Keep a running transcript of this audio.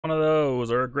One of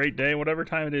those, or a great day, whatever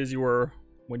time it is you were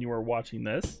when you were watching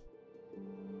this.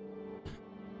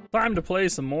 Time to play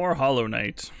some more Hollow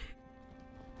Knight.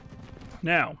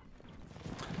 Now,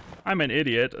 I'm an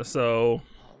idiot, so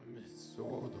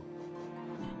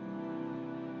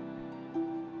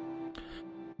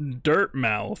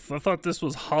Dirtmouth. I thought this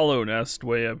was Hallownest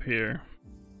way up here.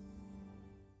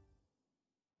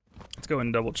 Let's go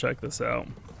and double check this out.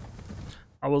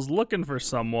 I was looking for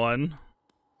someone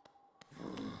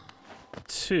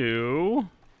to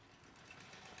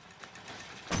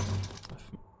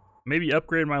maybe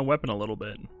upgrade my weapon a little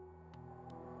bit.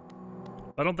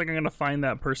 I don't think I'm gonna find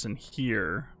that person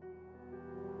here.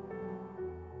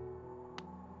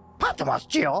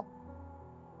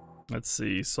 Let's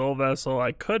see, Soul Vessel,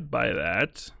 I could buy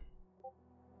that.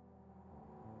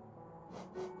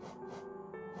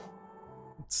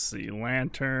 Let's see,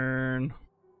 Lantern.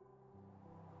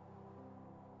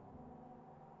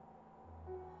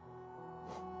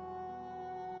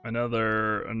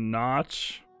 Another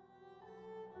notch.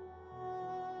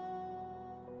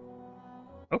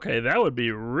 Okay, that would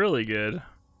be really good.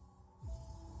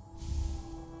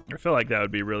 I feel like that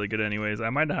would be really good anyways. I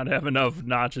might not have enough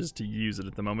notches to use it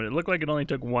at the moment. It looked like it only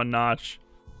took one notch.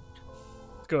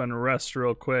 Let's go and rest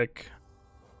real quick.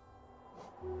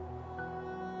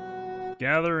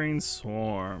 Gathering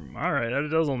Swarm. Alright, it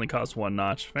does only cost one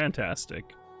notch.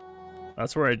 Fantastic.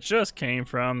 That's where I just came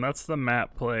from. That's the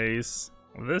map place.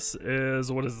 This is...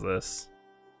 what is this?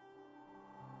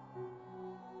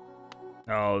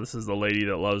 Oh, this is the lady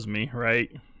that loves me, right?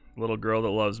 Little girl that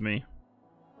loves me.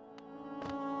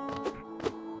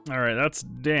 Alright, that's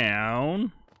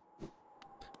down.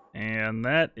 And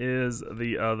that is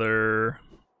the other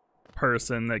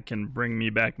person that can bring me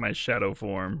back my shadow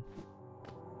form.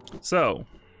 So,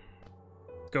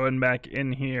 going back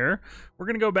in here, we're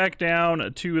gonna go back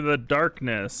down to the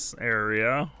darkness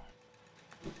area,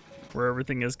 where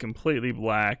everything is completely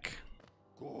black.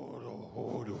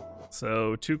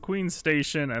 So, to Queen's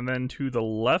Station, and then to the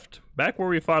left, back where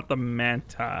we fought the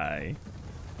Manti.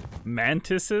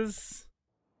 Mantises?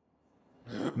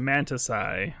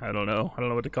 Mantisae. I don't know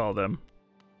what to call them.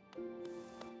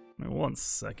 One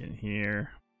second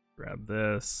here. Grab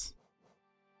this.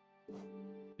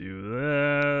 Do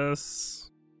this.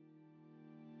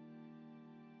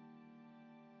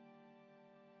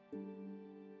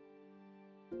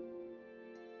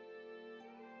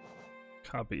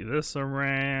 Copy this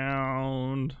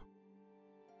around.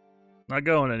 Not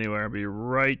going anywhere. I'll be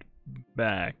right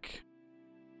back.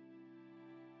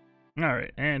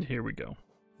 Alright, and here we go.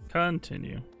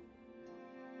 Continue.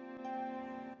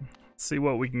 Let's see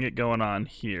what we can get going on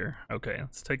here. Okay,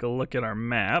 let's take a look at our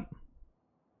map.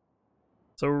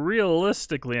 So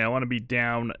realistically, I want to be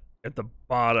down at the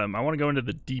bottom. I want to go into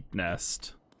the Deep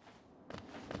Nest.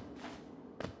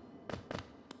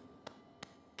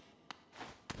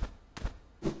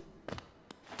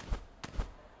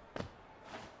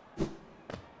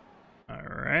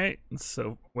 Alright,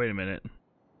 so wait a minute.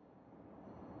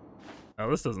 Oh,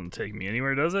 this doesn't take me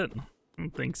anywhere, does it? I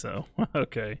don't think so.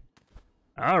 Okay.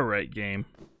 Alright, game.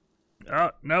 Oh,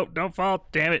 no, don't fall.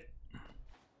 Damn it.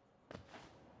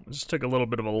 Just took a little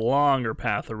bit of a longer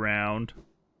path around.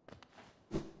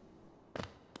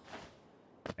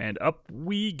 And up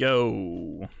we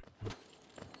go.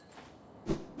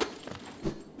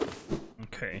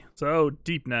 Okay, so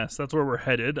Deep Nest, that's where we're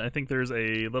headed. I think there's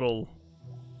a little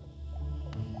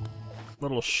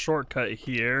shortcut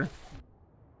here.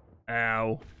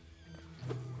 Ow.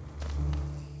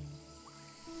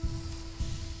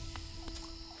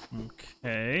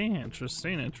 Okay,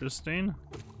 interesting.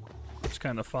 Which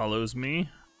kind of follows me.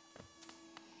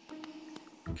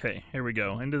 Okay, here we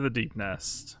go, into the Deep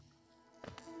Nest.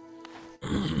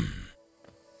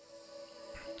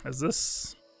 Is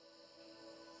this...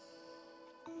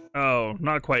 oh,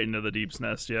 not quite into the Deep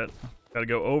Nest yet. Gotta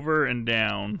go over and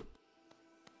down.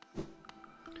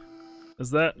 Is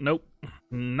that... nope.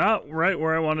 Not right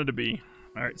where I wanted to be.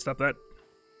 Alright, stop that.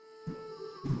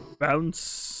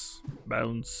 Bounce.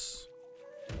 Bounce.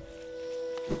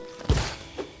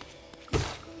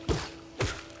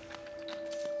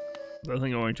 Is that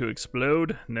thing going to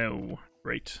explode? No.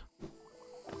 Great.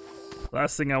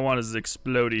 Last thing I want is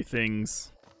explodey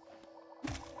things.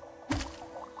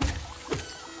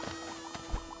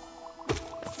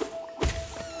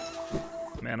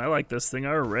 Man, I like this thing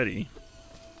already.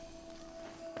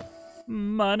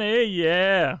 Money,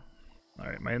 yeah.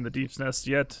 Alright, am I in the Deep Nest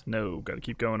yet? No, gotta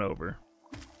keep going over.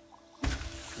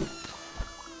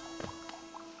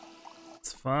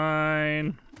 It's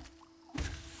fine.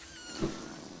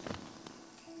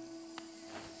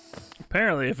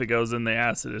 Apparently if it goes in the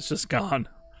acid, it's just gone.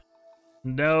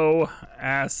 No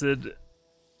acid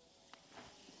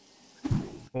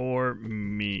for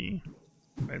me.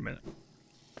 Wait a minute.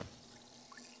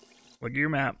 Look at your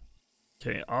map.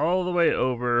 Okay, all the way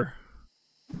over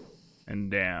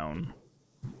and down.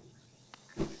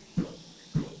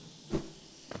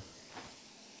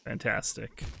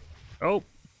 Fantastic. Oh,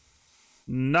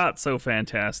 not so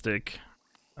fantastic.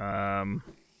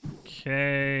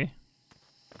 Okay.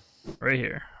 Right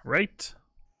here, right?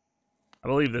 I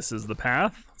believe this is the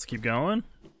path. Let's keep going.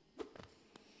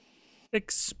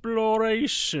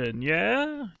 Exploration,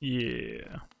 yeah?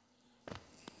 Yeah.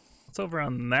 What's over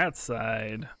on that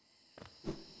side?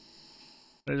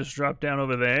 They just drop down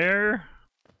over there.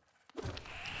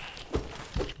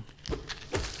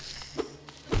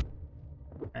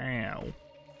 Ow.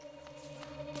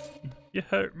 You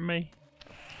hurt me.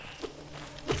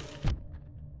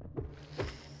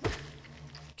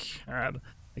 God.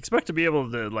 Expect to be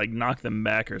able to like knock them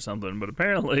back or something, but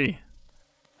apparently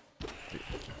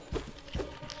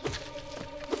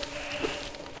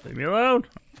leave me alone.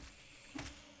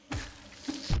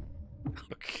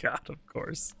 Oh God, of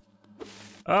course.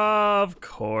 Of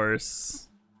course.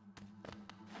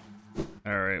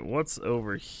 Alright, what's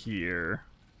over here?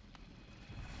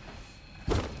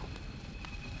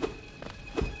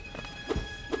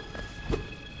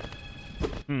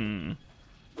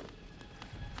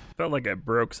 Felt like I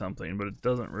broke something, but it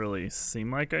doesn't really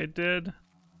seem like I did.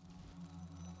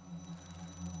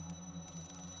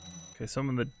 Okay, so I'm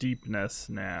in the deepness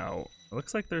now. It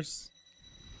looks like there's...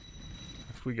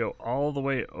 If we go all the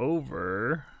way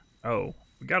over... Oh,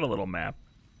 we got a little map.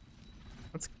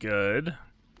 That's good.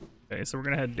 Okay, so we're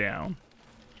gonna head down.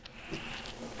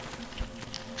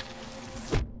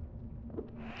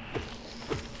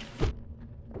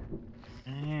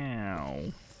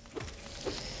 Ow.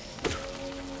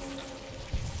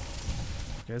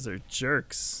 You guys are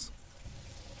jerks.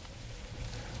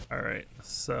 Alright,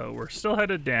 so we're still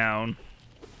headed down.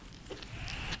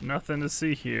 Nothing to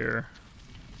see here.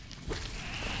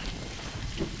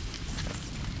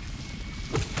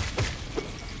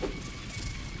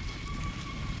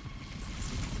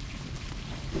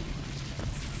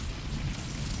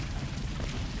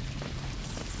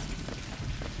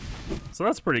 So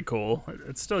that's pretty cool.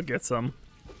 It still gets them.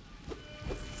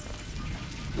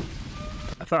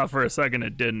 I thought for a second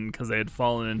it didn't because they had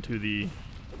fallen into the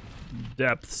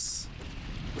depths.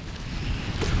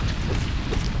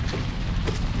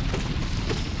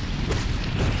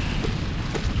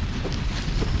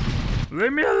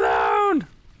 Leave me alone!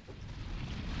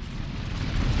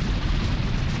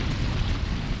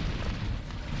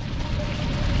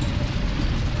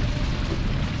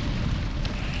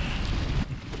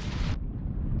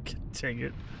 Dang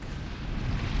it.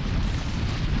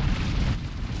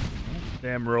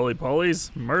 Damn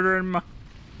roly-polies. Murdering my...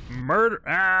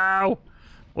 Ow!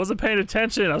 Wasn't paying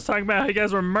attention. I was talking about how you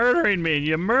guys were murdering me and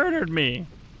you murdered me.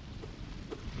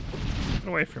 Get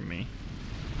away from me.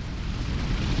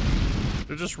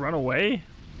 Did it just run away?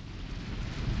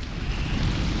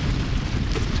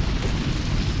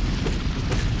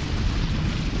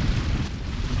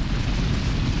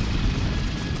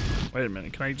 Wait a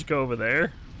minute. Can I just go over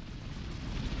there?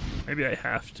 Maybe I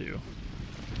have to.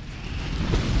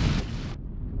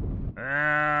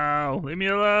 Ow! Leave me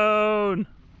alone!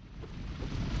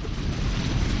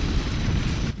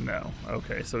 No.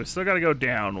 Okay, so we still gotta go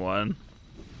down one.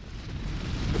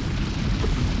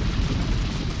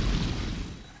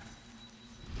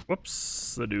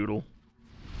 Whoops, the doodle.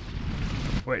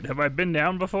 Wait, have I been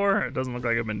down before? It doesn't look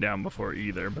like I've been down before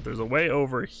either, but there's a way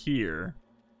over here.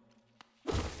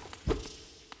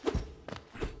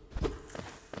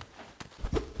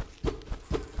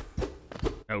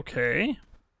 Okay.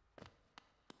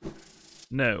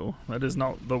 No, that is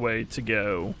not the way to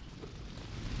go.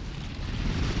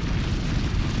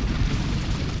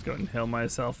 Go ahead and heal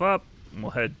myself up. And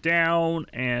we'll head down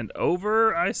and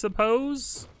over, I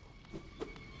suppose.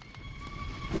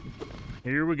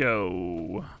 Here we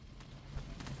go.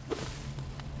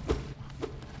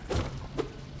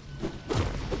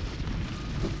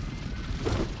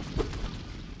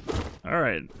 All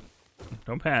right,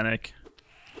 don't panic.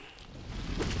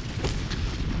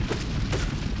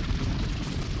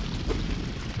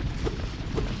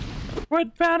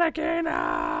 Quit panicking!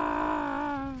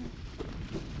 Ah!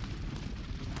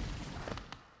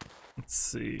 Let's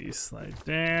see, slide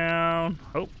down.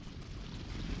 Oh.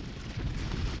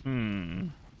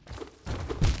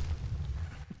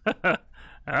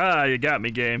 Ah, you got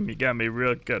me, game. You got me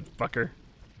real good, fucker.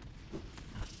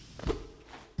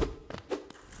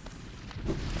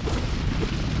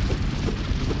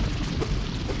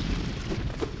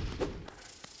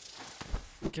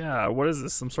 God, God, what is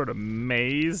this? Some sort of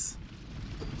maze?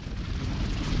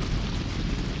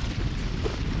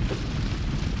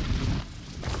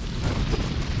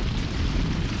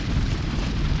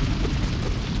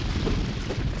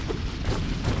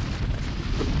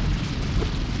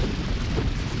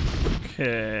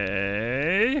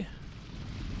 Okay.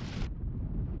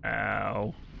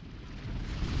 Ow.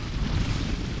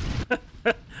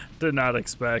 Did not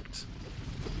expect.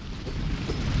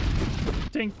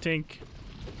 Tink, tink.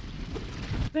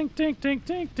 Tink, tink, tink,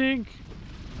 tink, tink.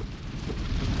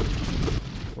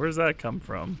 Where's that come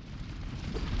from?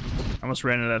 I almost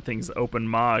ran into that thing's open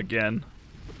maw again.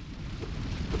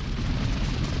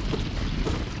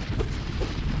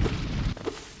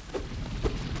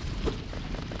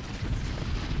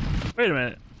 Wait a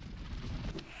minute.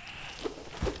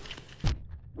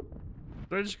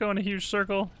 Did I just go in a huge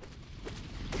circle?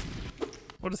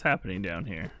 What is happening down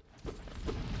here?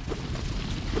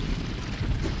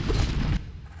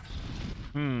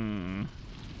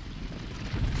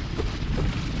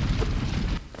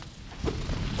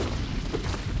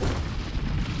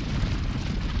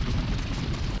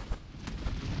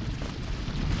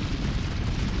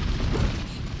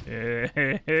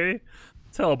 Hey,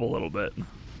 let's help a little bit.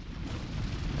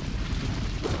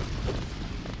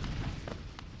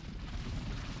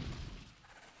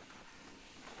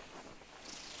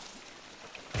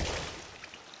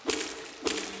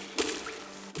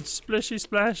 Splishy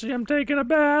splashy, I'm taking a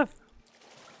bath.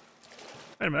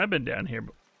 Wait a minute, I've been down here,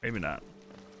 but maybe not.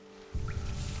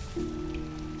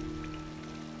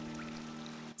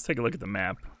 Let's take a look at the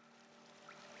map.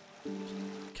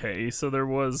 Okay, so there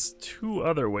was 2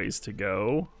 other ways to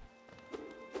go.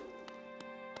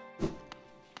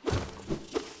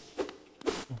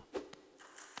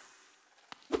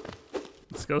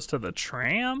 This goes to the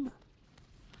tram?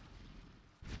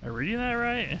 Am I reading that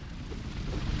right?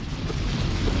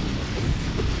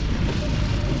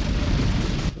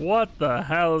 What the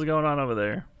hell is going on over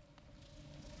there?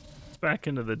 Back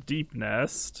into the deep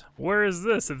nest. Where is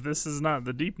this if this is not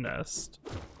the deep nest?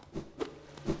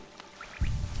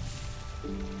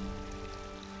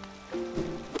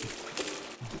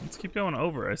 Let's keep going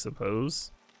over, I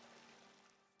suppose.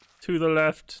 To the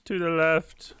left, to the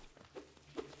left.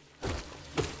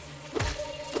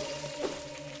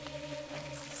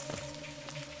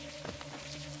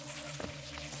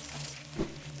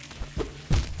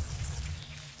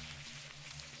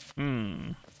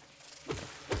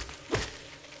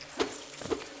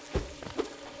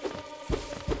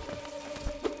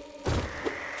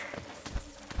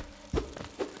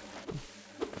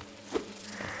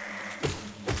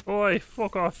 Boy,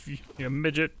 fuck off, you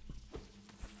midget.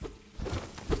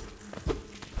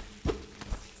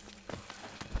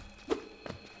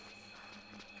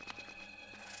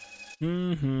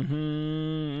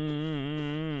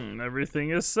 Everything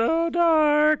is so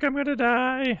dark, I'm gonna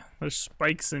die. There's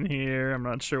spikes in here, I'm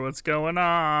not sure what's going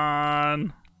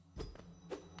on.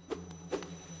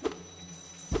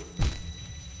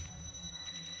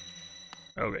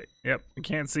 Okay, yep, I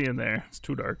can't see in there, it's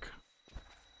too dark.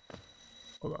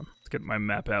 Hold on, let's get my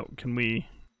map out.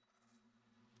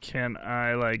 Can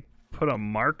I like put a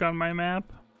mark on my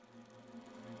map?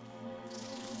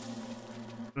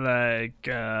 Like,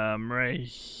 right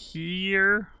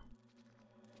here?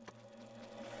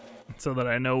 So that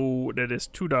I know that it's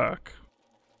too dark.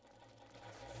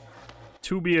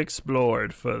 To be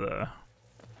explored further.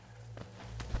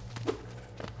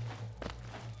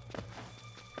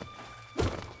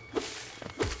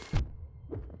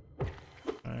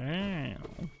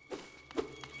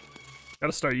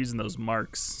 Gotta start using those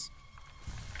marks.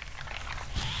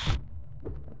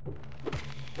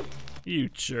 You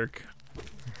jerk.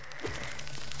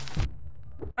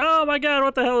 Oh my god,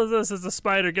 what the hell is this? It's a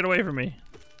spider, get away from me.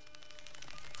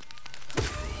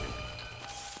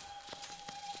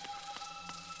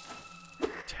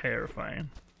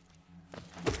 Terrifying.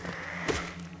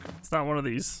 It's not one of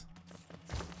these.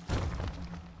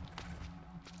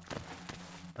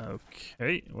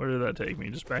 Okay, where did that take me?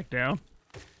 Just back down?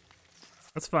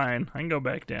 That's fine, I can go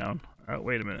back down. Oh,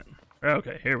 wait a minute.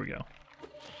 Okay, here we go.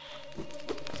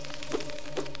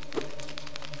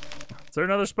 Is there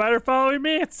another spider following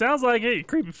me? It sounds like it, you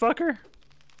creepy fucker.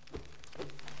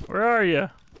 Where are you?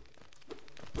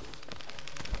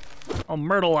 I'll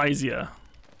myrtleize you.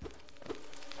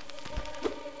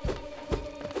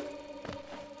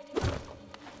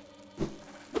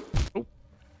 Oh.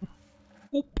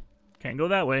 Oop. Can't go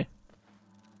that way.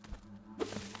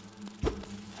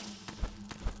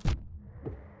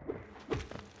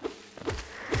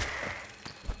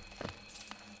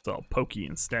 It's all pokey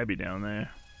and stabby down there.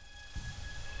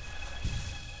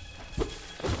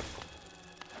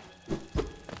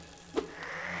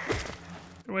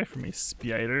 away from me,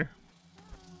 spider.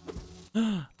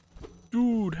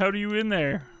 Dude, how do you in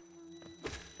there?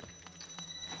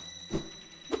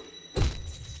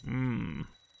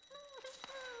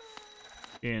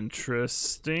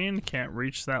 Interesting. Can't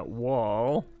reach that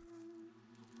wall.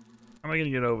 How am I gonna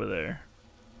get over there?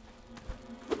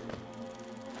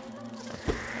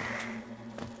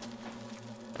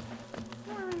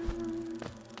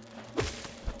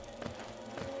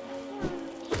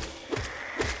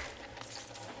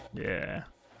 Yeah.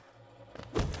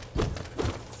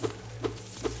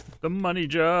 The money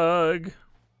jug.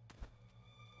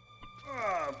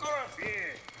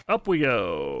 Up we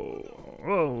go.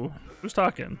 Whoa, who's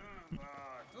talking?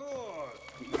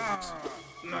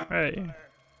 Hey,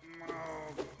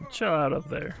 chill out up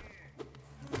there.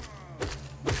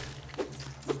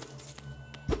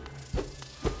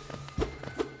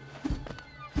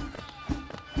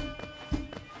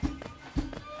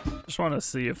 Just want to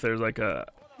see if there's like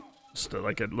just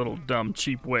like a little dumb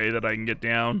cheap way that I can get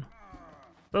down.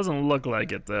 Doesn't look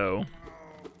like it though.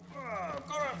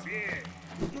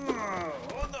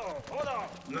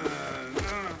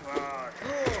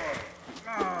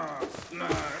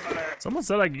 Someone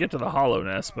said I could get to the Hollow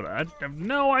Nest, but I have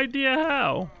no idea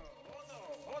how.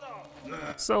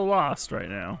 So lost right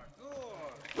now.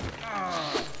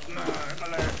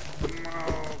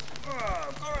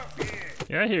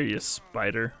 Yeah, I hear you,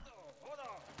 spider.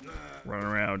 Running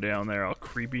around down there all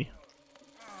creepy.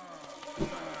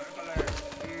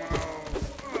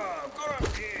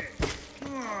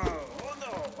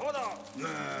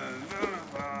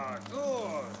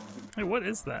 Hey, what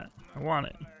is that? I want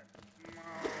it.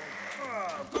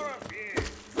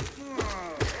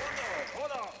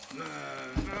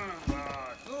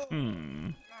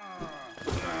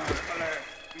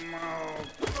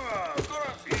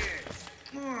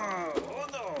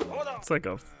 It's like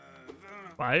a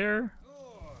fire?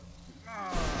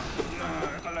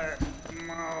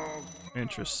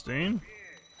 Interesting.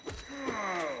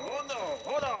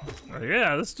 Oh,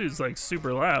 yeah, this dude's like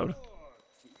super loud.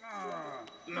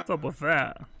 What's up with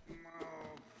that?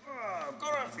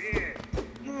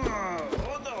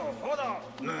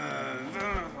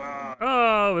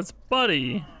 Oh, it's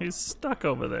Buddy. He's stuck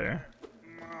over there.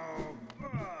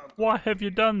 Why have you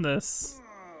done this?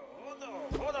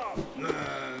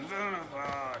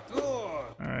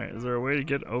 Alright, is there a way to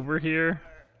get over here?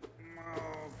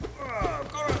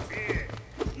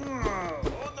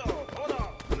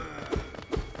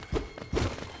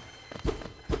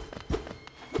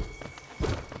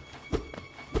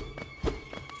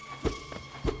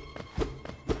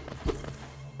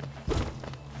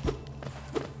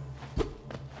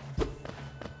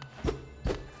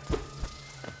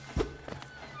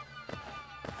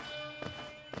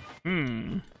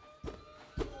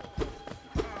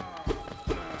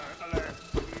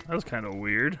 That was kind of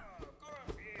weird.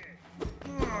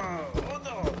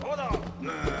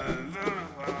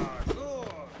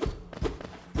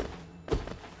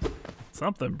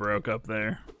 Something broke up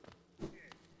there.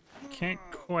 Can't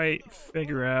quite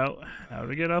figure out how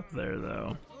to get up there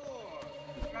though.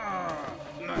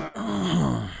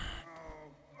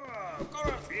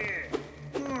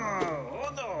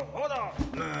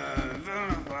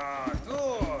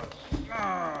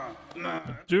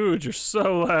 Dude, you're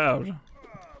so loud.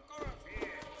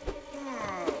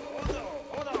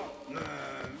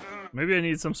 Maybe I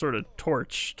need some sort of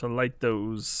torch to light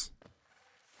those.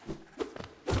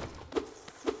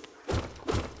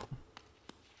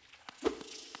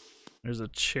 There's a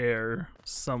chair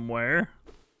somewhere.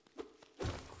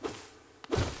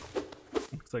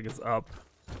 Looks like it's up.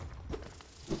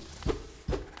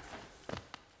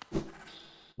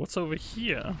 What's over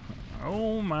here?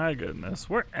 Oh my goodness,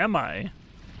 where am I?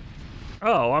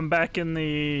 Oh, I'm back in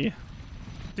the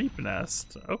deep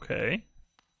nest. Okay.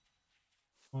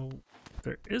 Well,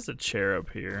 there is a chair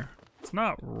up here. It's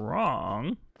not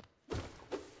wrong.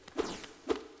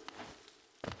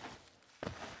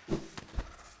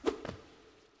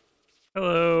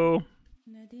 Hello.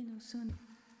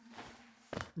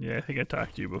 Yeah, I think I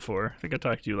talked to you before. I think I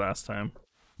talked to you last time.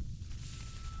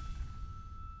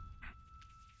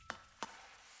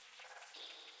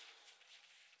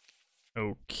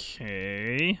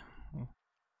 Okay.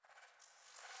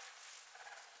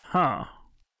 Huh.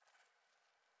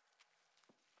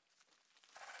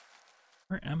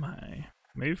 Where am I?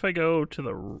 Maybe if I go to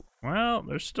the... Well,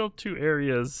 there's still two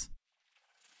areas.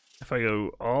 If I go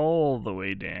all the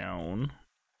way down...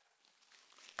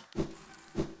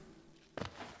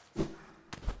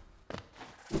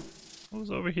 What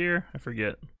was over here? I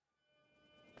forget.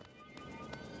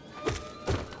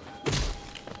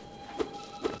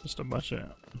 Just a bunch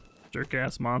of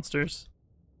jerk-ass monsters.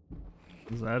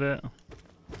 Is that it?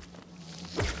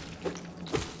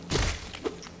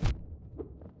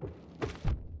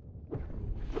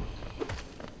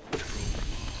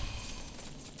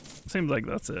 Seems like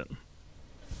that's it.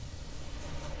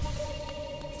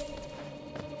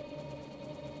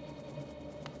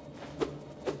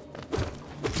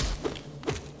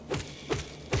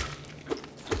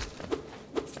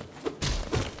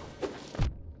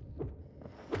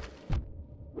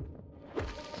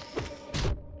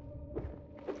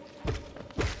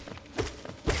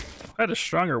 If I had a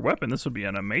stronger weapon, this would be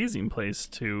an amazing place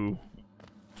to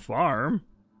farm.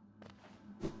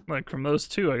 Like from those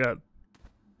two, I got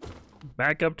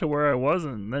back up to where I was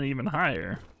and then even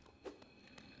higher.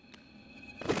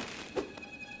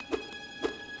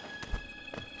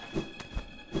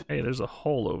 Hey, there's a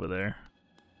hole over there.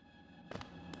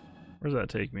 Where does that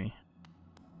take me?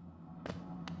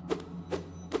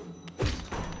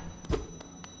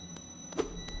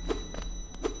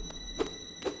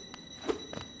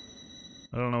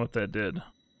 I don't know what that did.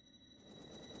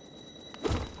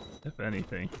 If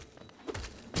anything.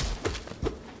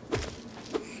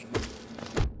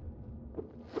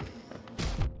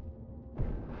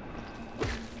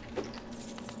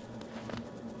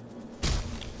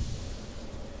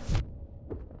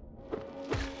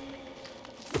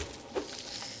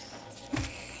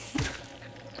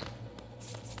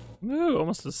 Ooh,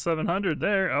 almost to 700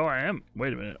 there. Oh, I am.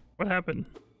 Wait a minute. What happened?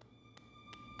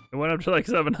 It went up to like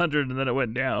 700 and then it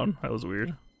went down. That was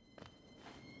weird.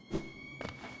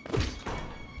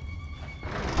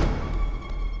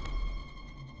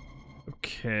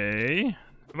 Okay.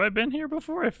 Have I been here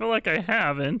before? I feel like I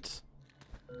haven't.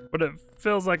 But it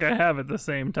feels like I have at the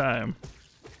same time.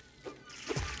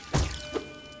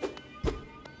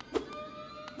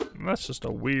 That's just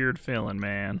a weird feeling,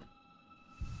 man.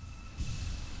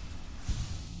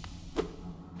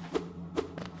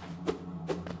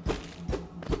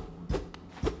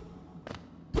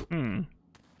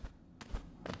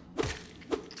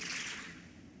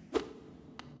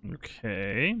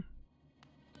 Okay.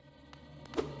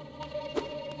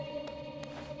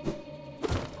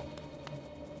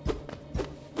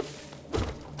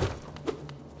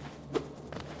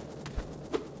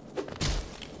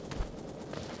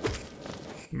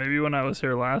 Maybe when I was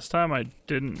here last time, I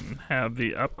didn't have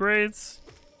the upgrades.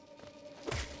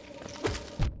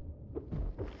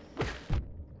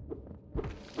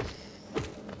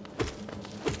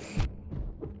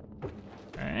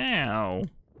 Ow.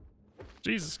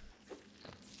 Jesus.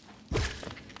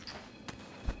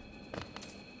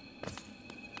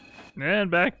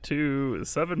 And back to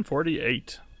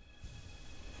 748.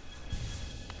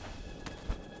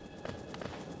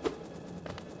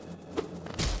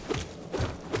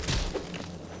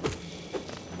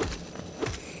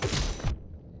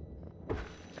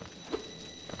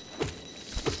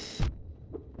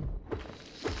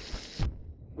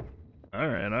 All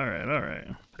right.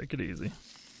 Take it easy.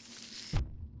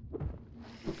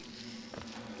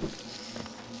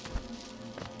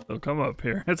 They'll come up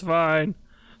here. It's fine.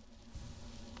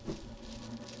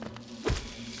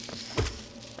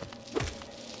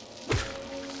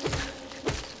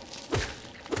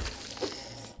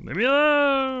 Leave me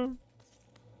alone.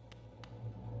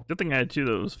 Good thing I had 2 of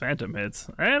those phantom hits.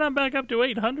 And I'm back up to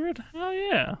 800? Hell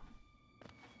yeah.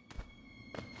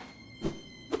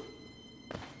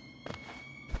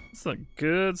 That's a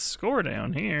good score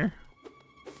down here.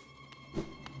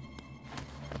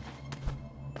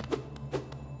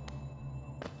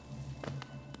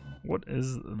 What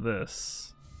is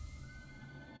this?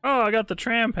 Oh, I got the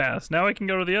tram pass. Now I can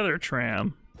go to the other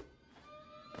tram.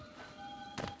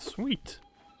 Sweet.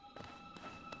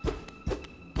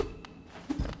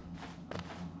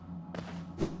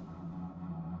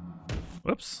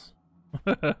 Whoops.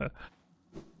 I felt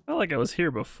like I was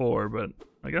here before, but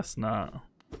I guess not.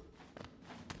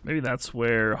 Maybe that's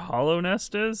where Hollow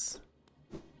Nest is?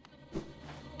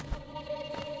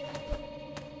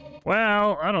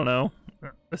 Well, I don't know.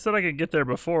 I said I could get there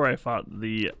before I fought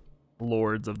the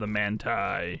Lords of the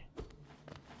Manti.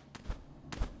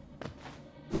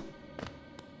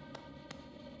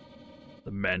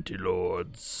 The Manti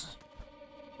Lords.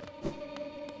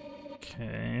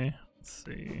 Okay, let's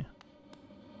see.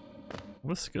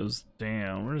 This goes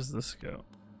down. Where does this go?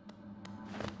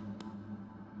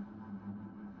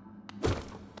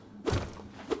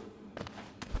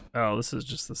 Oh, this is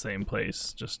just the same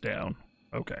place, just down.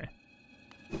 Okay.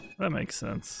 That makes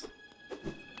sense.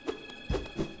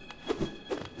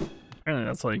 Apparently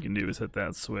that's all you can do is hit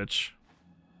that switch.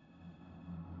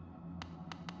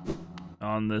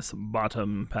 On this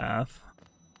bottom path.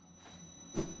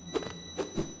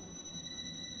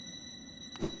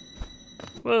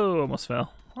 Whoa, almost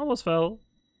fell. Almost fell.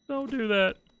 Don't do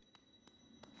that.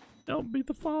 Don't beat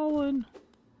the fallen.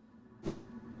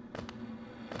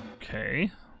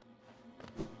 Okay.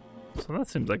 So that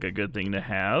seems like a good thing to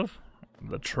have.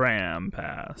 The tram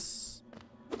pass.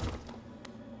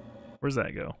 Where's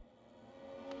that go?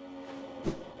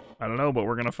 I don't know, but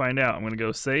we're gonna find out. I'm gonna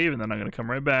go save and then I'm gonna come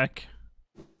right back.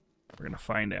 We're gonna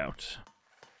find out.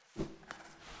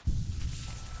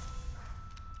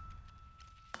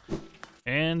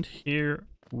 And here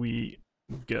we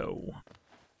go.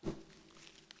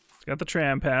 It's got the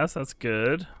tram pass, that's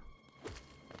good.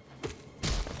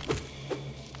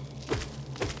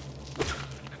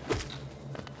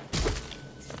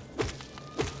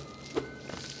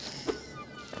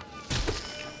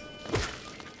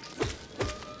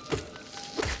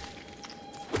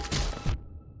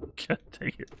 God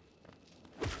dang it.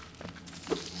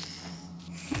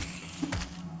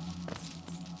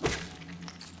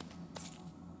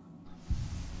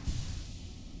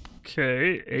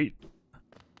 Okay, 8.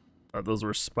 Thought those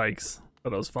were spikes.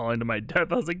 Thought I was falling to my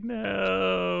death. I was like,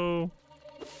 no.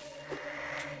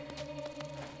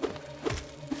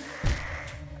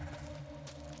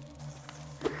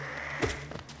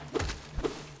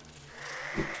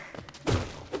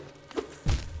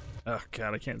 Oh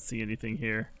god, I can't see anything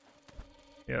here.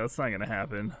 Yeah, that's not gonna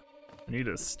happen. I need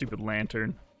a stupid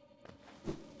lantern.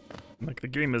 Like, the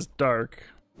game is dark,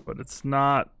 but it's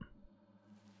not.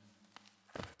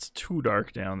 It's too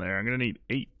dark down there. I'm gonna need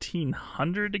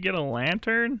 1800 to get a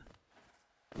lantern?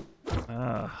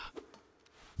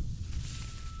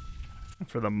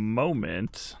 For the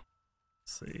moment,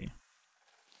 let's see.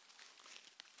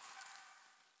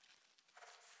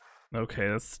 Okay,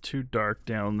 that's too dark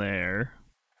down there.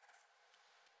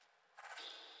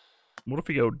 What if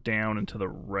we go down and to the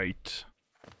right?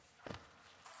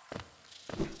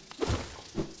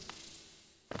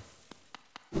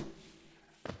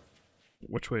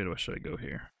 Which way should I go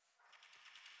here?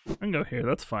 I can go here,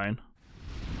 that's fine.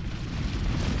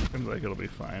 Seems like it'll be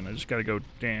fine. I just gotta go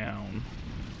down.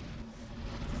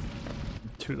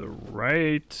 To the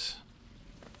right.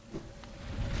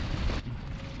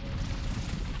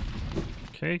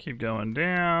 Okay, keep going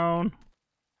down.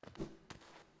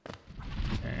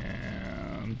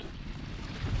 And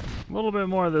a little bit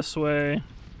more this way.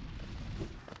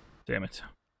 Damn it.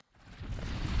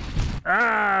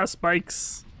 Ah,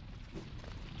 spikes.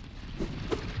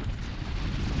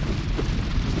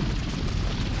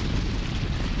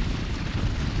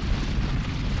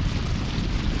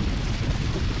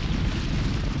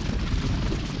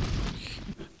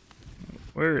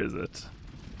 Where is it?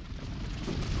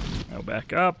 Now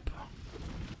back up.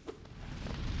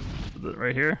 Is it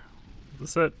right here?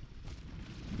 Is this it?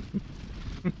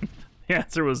 The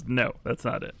answer was no, that's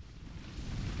not it.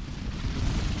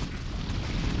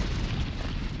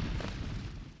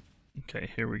 Okay,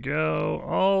 here we go.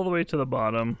 All the way to the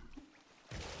bottom.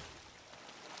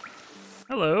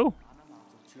 Hello.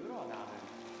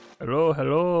 Hello,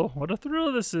 hello. What a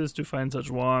thrill this is to find such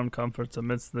warm comforts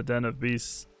amidst the den of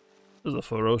beasts. It was a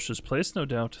ferocious place, no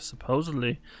doubt.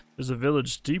 Supposedly, there's a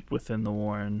village deep within the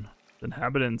warren. The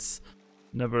inhabitants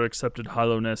never accepted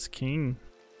Hallownest king.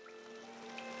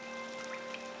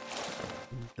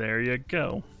 There you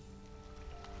go.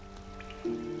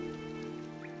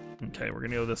 Okay, we're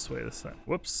gonna go this way this time.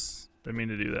 Whoops, didn't mean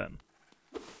to do that.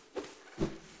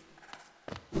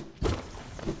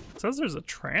 It says there's a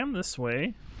tram this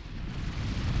way.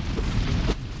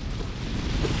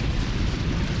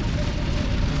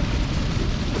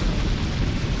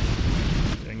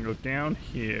 I can go down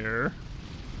here.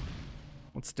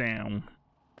 What's down?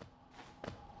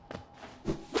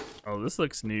 Oh, this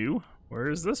looks new. Where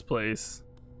is this place?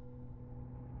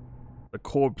 The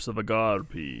corpse of a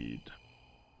Garpede.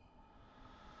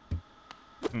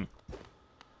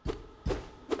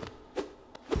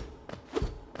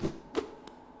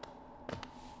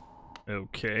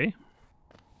 Okay.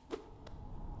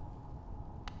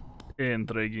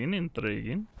 Intriguing,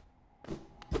 intriguing.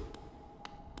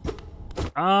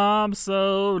 I'm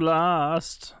so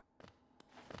lost.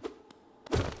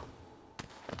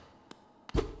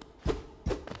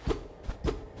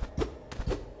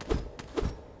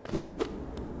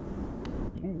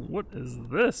 Ooh, what is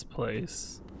this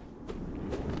place?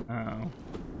 Oh.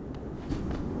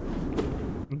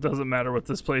 It doesn't matter what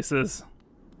this place is.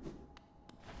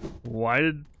 Why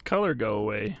did color go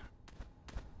away?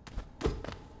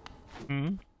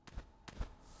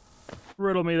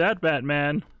 Riddle me that,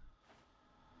 Batman.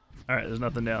 Alright, there's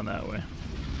nothing down that way.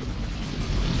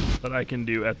 That I can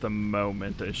do at the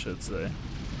moment, I should say.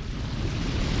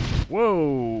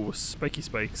 Whoa! Spiky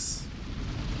spikes.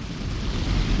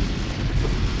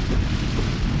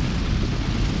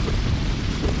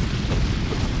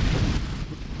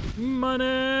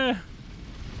 Money!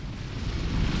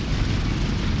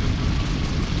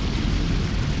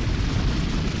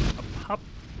 Hop.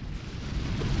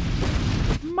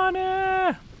 Money!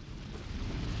 I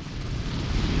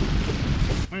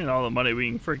mean, all the money we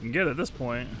can freaking get at this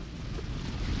point.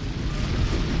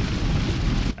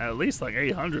 At least like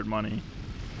 800 money.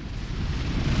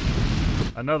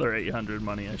 Another 800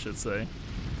 money, I should say.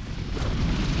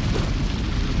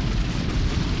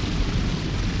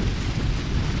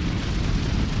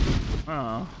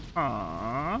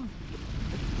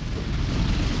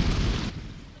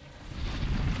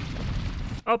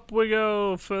 Up we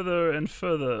go, further and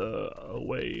further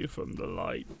away from the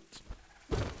light.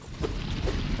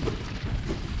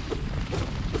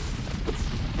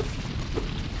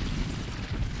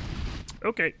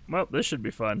 Okay, well, this should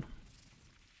be fun.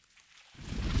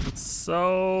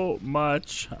 So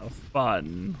much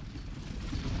fun.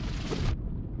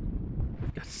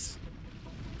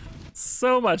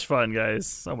 So much fun, guys.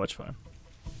 So much fun.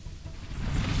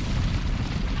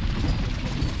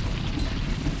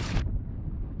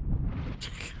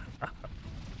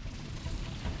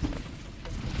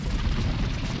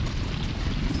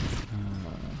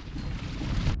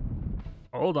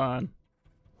 Hold on.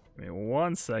 Give me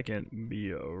 1 second.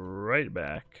 Be right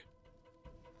back.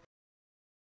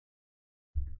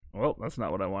 Well, that's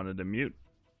not what I wanted to mute.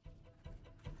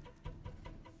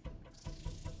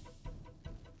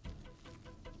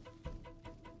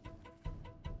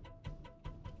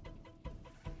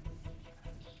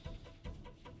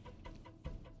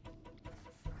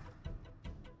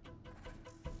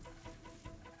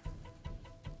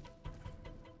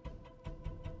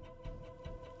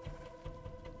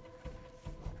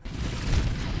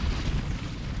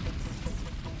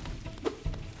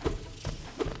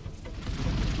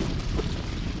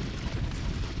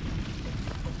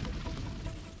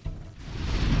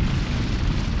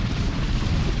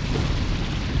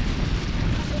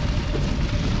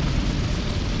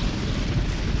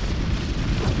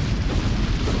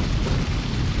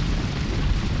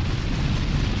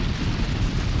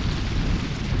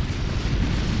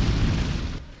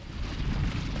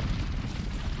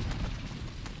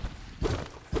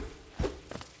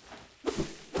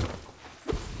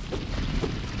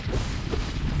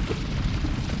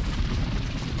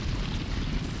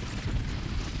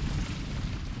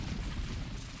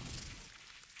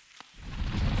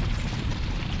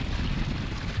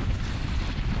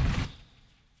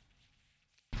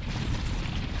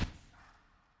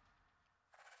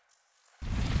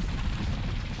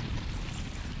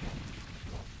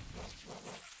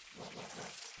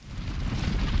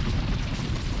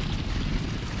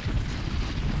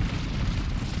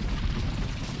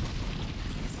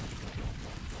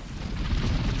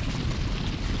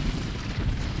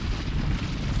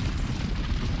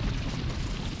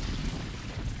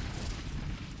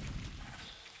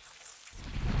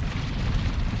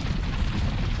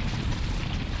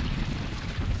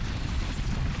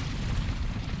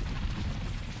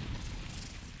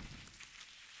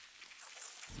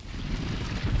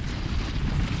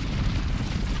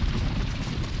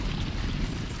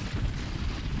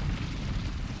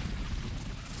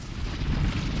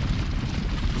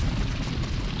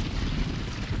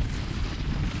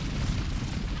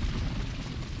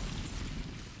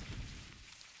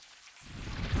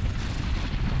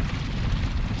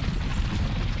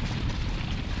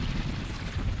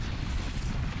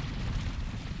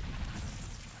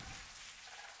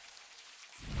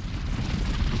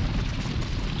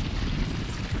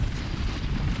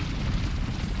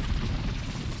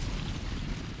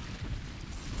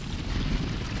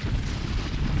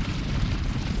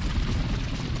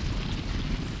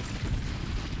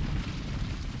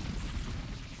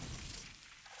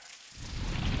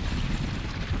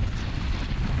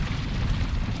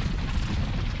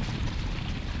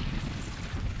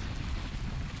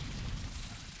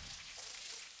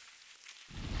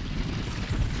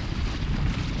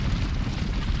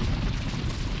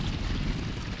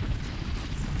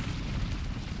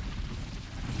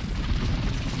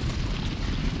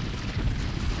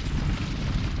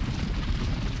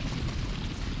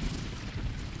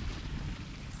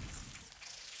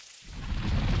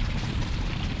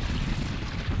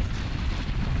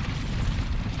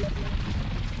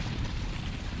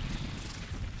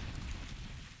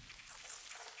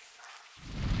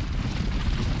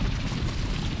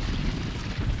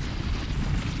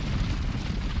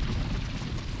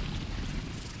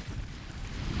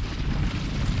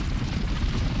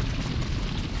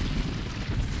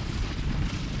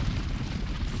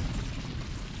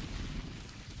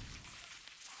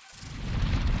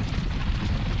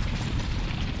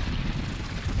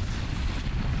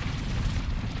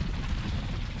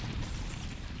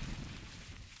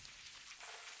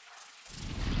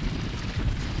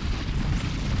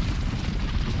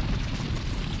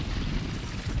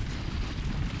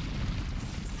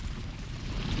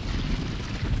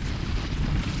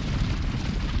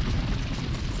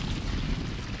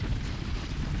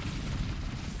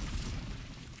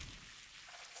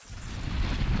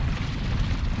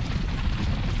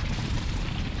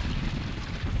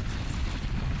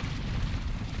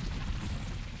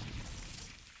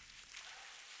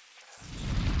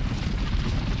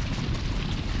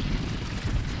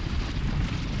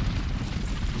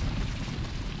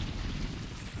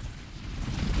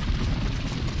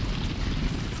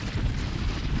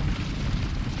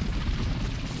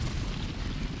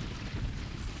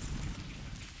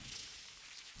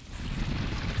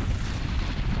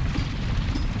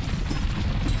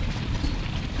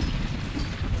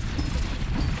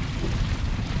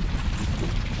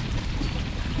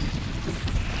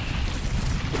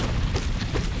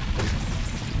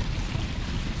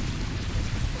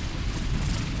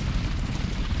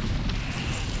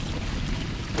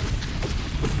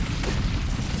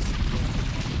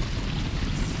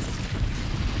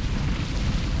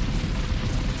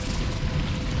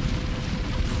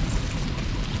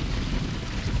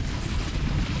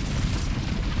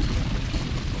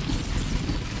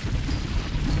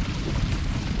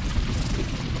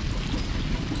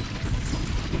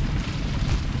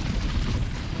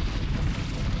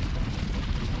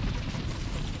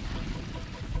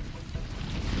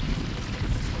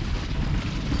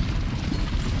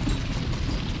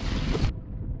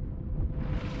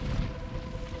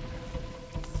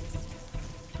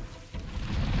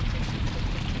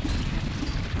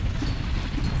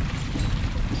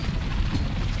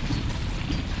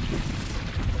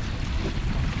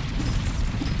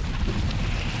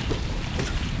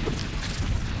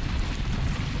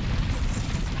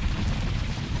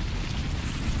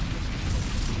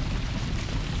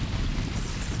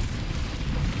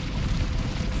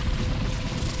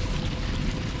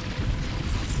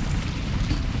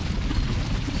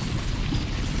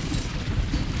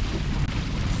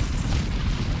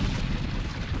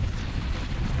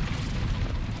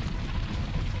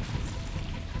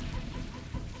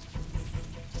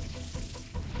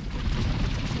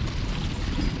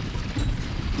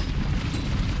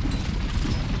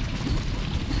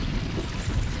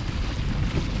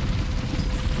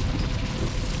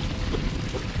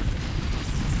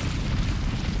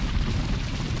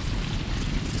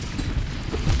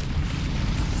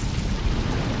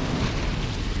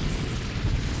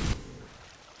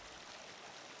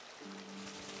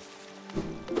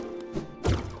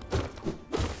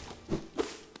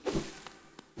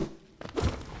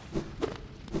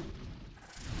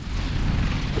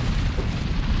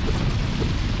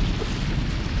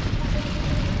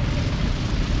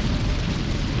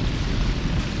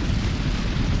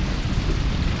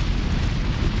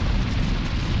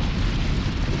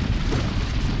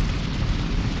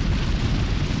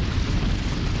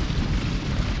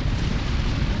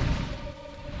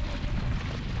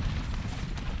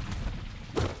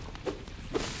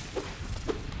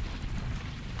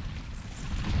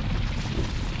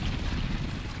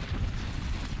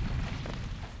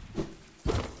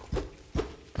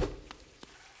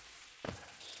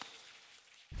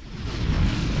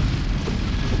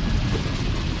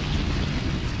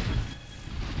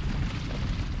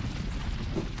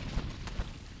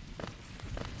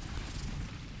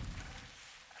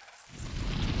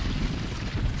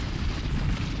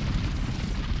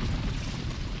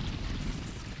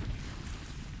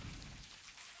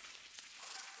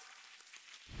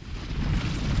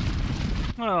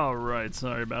 Alright,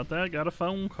 sorry about that. Got a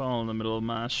phone call in the middle of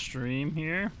my stream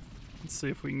here. Let's see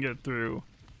if we can get through.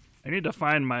 I need to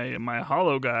find my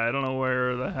hollow guy. I don't know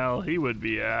where the hell he would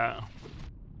be at.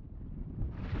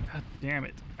 God damn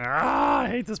it. Ah, I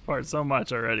hate this part so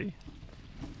much already.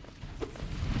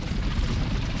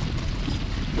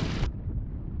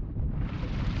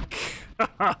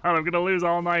 I'm gonna lose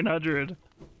all 900.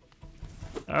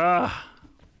 Ah.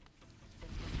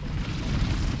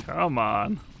 Come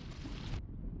on.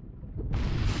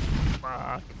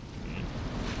 Fuck.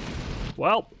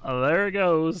 Well, there it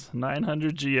goes.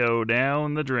 900 geo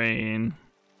down the drain.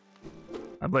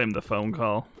 I blame the phone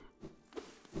call.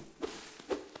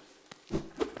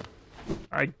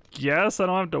 I guess I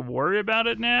don't have to worry about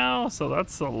it now, so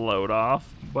that's a load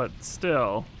off, but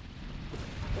still.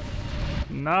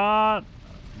 Not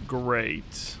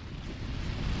great.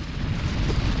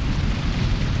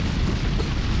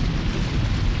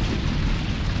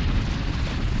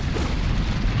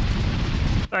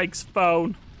 Thanks,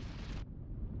 phone.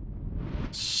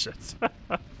 Shit.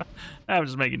 I'm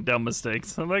just making dumb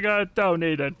mistakes. I'm like, I don't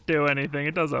need to do anything.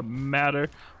 It doesn't matter.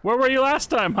 Where were you last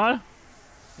time, huh?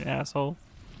 You asshole.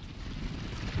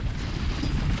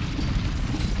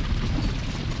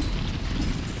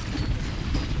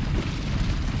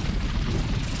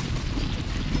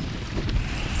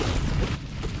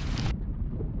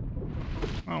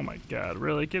 Oh my god,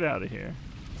 really? Get out of here.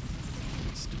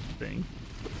 Stupid thing.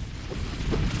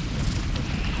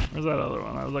 Where's that other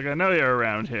one? I was like, I know you're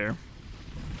around here.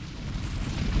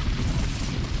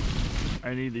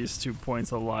 I need these 2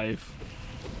 points of life.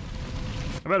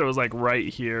 I bet it was like right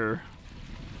here.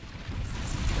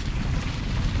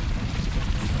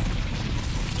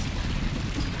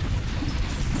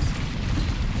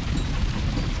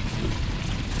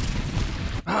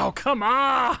 Oh, come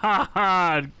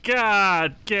on!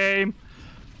 God, game.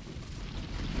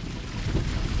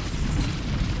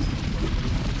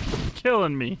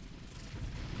 Killing me.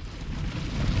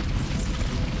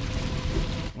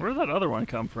 Where did that other one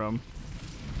come from?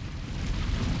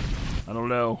 I don't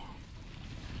know.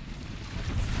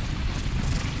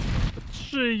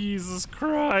 Jesus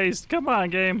Christ. Come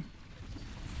on, game.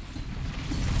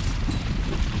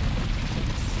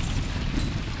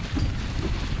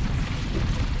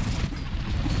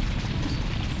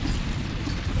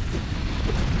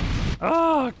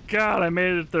 Oh, God, I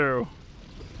made it through.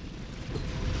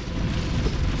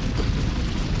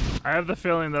 I have the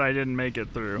feeling that I didn't make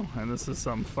it through, and this is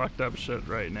some fucked up shit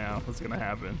right now that's gonna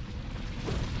happen.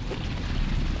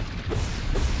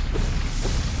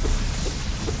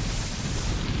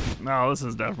 No, this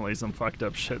is definitely some fucked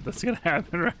up shit that's gonna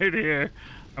happen right here.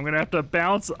 I'm gonna have to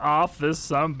bounce off this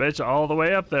sumbitch all the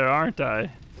way up there, aren't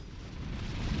I?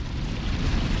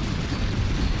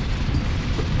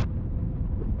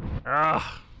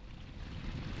 Ah.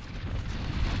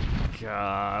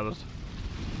 God.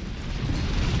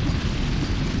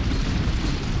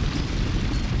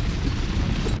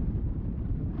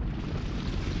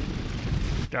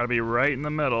 Gotta be right in the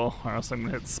middle, or else I'm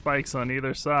gonna hit spikes on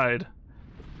either side.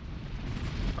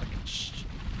 Fucking shit.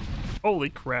 Holy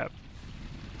crap.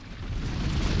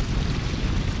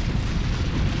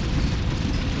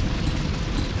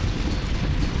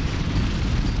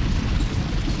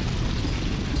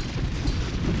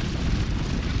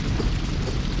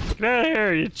 Get out of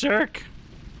here, you jerk!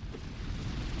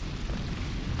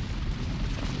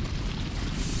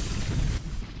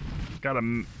 Got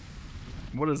a...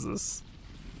 What is this?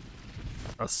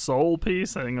 A soul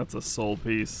piece? I think that's a soul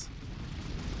piece.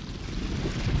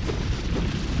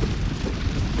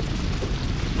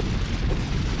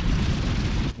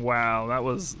 Wow, that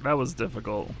was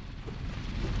difficult.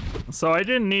 So I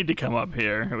didn't need to come up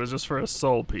here. It was just for a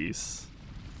soul piece.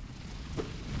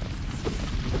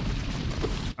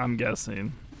 I'm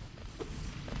guessing.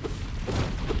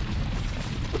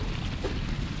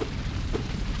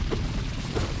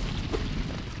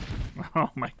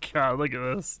 Oh my god, look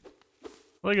at this.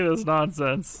 Look at this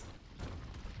nonsense.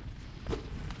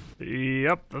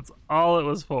 Yep, that's all it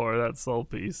was for, that soul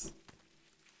piece.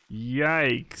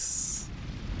 Yikes.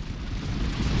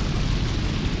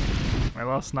 I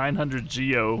lost 900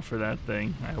 geo for that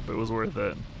thing. I hope it was worth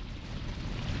it.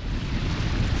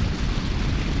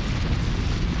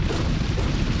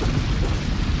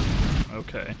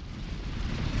 Okay.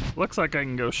 Looks like I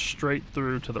can go straight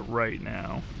through to the right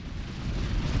now.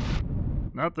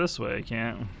 Not this way, I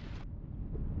can't.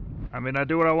 I mean, I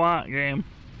do what I want, game.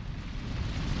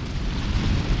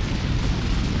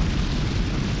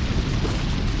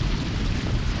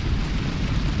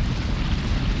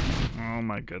 Oh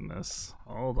my goodness.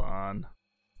 Hold on.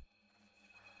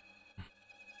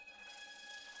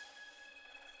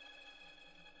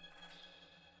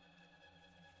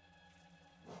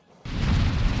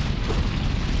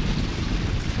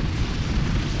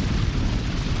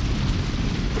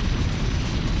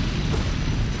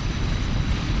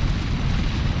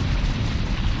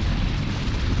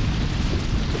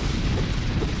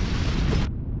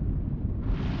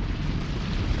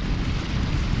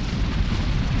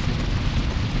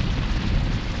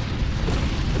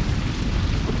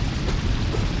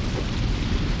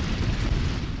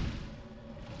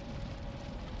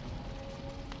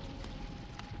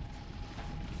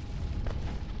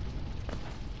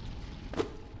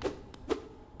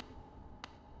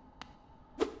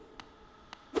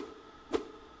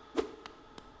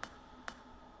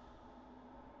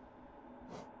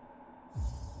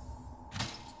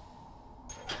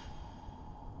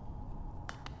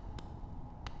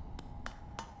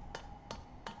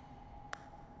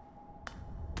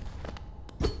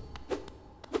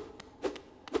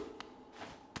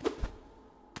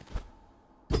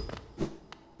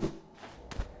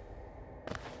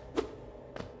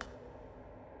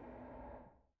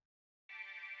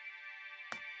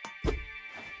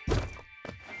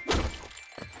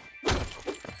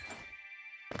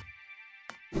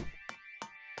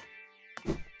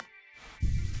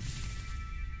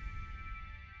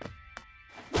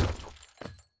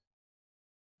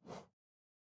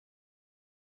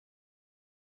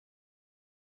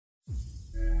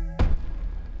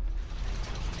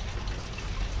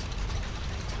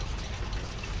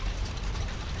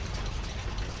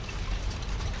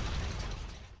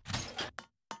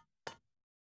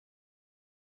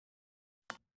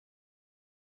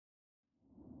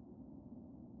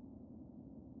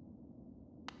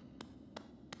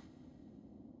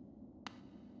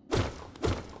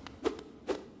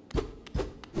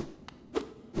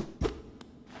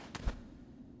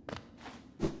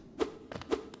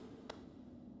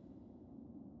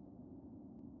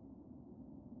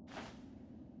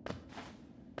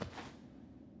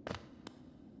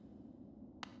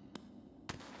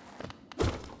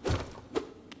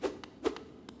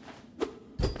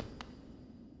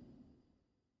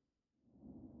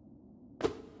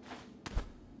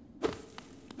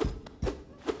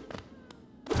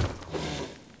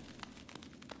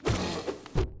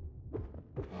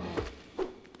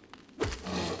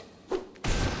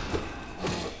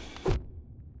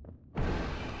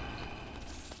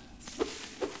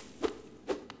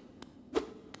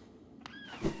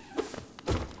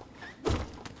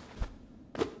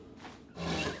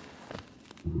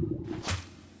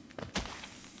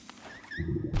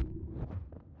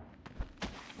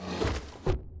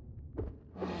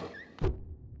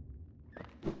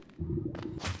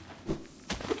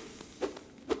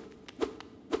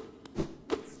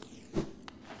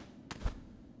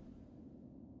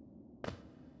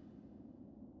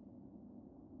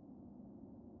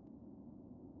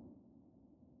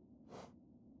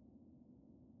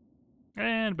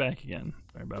 And back again.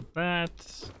 Sorry about that.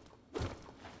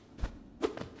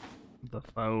 The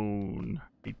phone.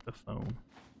 Hate the phone.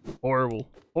 Horrible.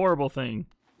 Horrible thing.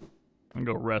 I'm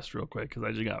gonna go rest real quick because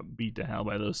I just got beat to hell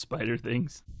by those spider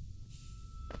things.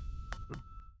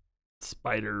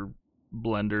 Spider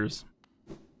blenders.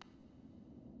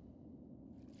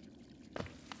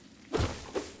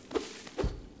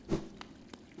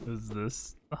 Is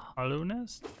this the hollow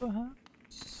nest,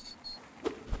 perhaps?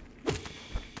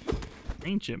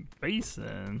 Ancient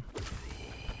basin.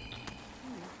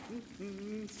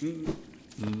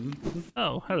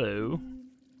 Oh, hello.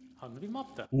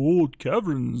 Old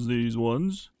caverns, these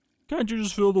ones. Can't you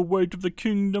just feel the weight of the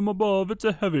kingdom above? It's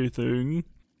a heavy thing.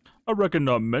 I reckon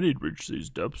not many'd reach these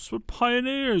depths, but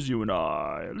pioneers, you and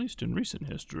I, at least in recent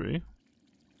history.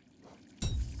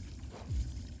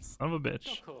 Son of a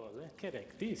bitch.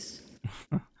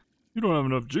 You don't have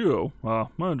enough geo. I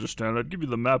understand. I'd give you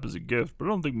the map as a gift, but I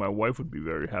don't think my wife would be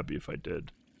very happy if I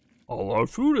did. All our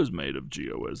food is made of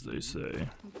geo, as they say.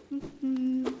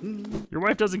 Your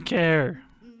wife doesn't care.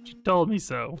 She told me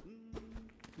so.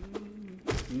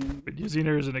 But using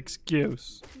her as an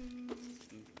excuse.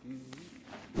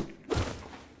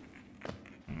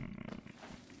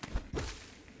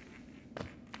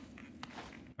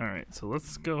 Alright, so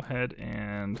let's go ahead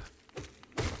and...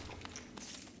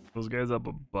 Those guys up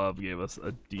above gave us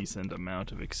a decent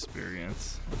amount of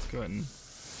experience. Let's go ahead and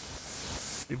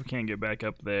see if we can't get back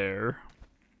up there.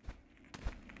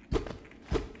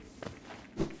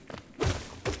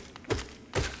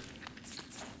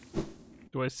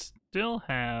 Do I still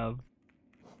have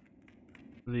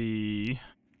the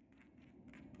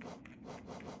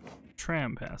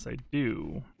tram pass? I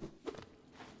do.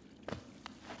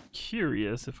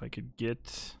 Curious if I could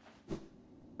get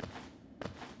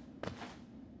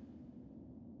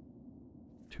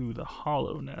to the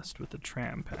hollow nest with the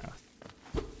tram path.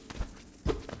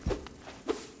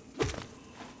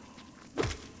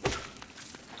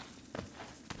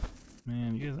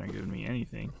 Man, you guys aren't giving me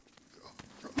anything.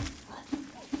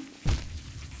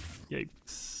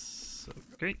 Yikes.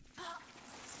 Okay.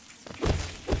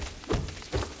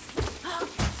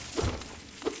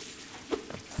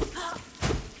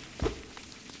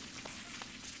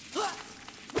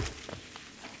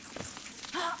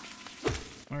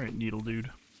 Alright, needle dude.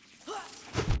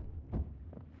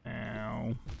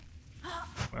 Ow.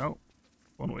 Well,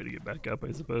 one way to get back up,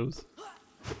 I suppose.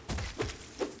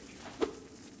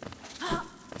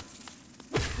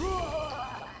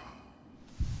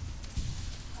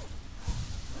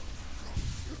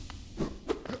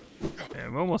 Okay,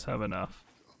 we almost have enough.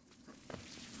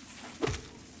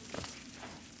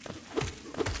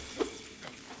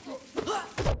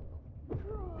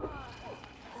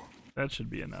 That should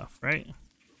be enough, right?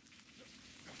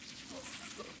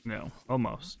 No,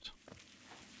 almost.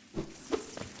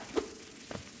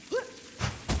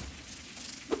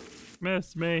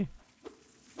 Missed me.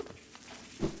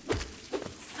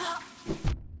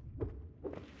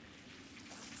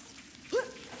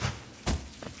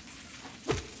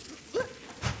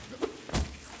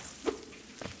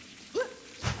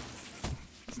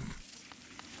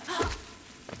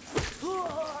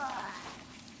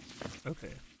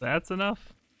 Okay, that's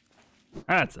enough?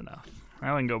 That's enough.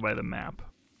 Now I can go by the map.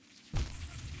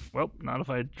 Well, not if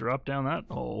I drop down that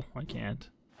hole. I can't.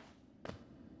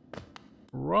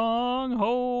 Wrong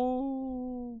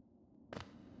hole!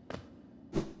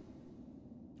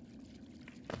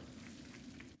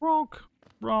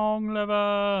 Wrong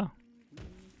lever!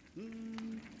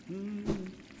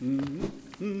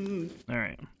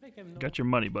 Alright. Got your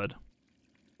money, bud.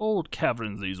 Old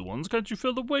caverns, these ones. Can't you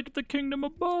feel the weight of the kingdom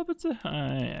above? It's a...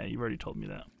 yeah, you've already told me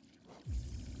that.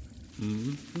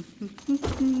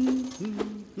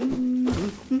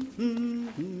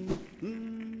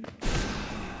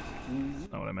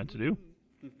 That's not what I meant to do.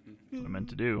 What I meant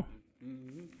to do. I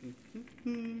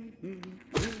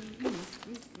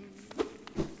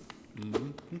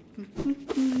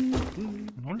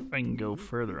wonder if I can go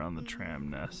further on the tram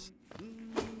nest.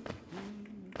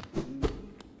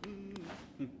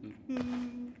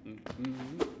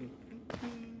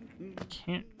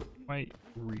 Can't quite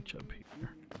reach up here.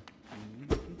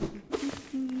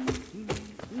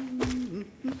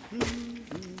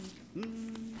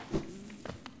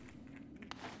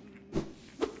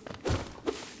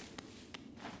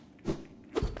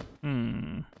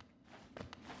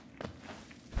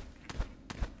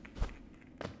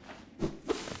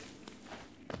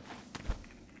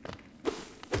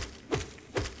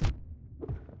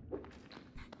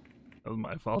 That was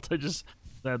my fault. I just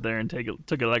sat there and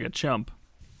took it like a chump.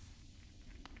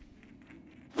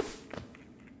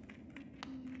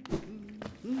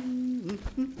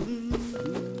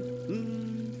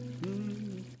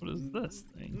 this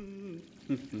thing.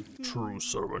 True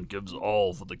servant gives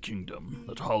all for the kingdom.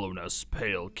 That hollowness,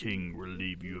 pale king,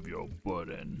 relieve you of your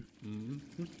burden.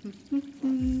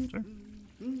 Sure.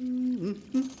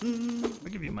 I'll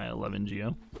give you my 11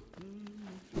 geo.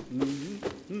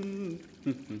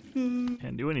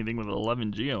 Can't do anything with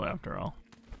 11 geo after all.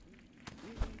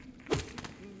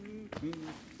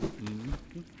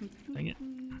 Dang it.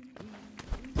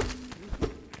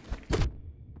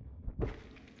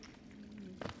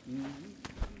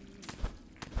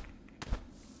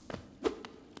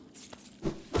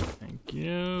 Thank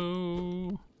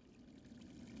you.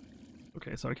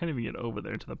 Okay, so I can't even get over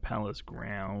there to the palace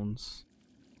grounds.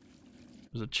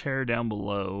 There's a chair down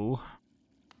below.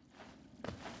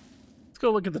 Let's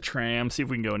go look at the tram, see if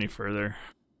we can go any further.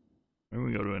 Maybe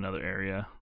we go to another area.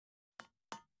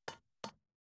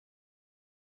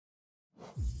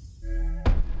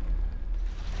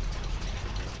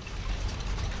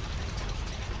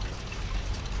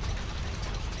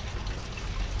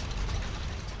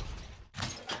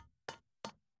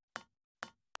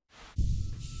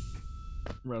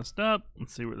 Rest up.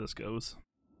 Let's see where this goes.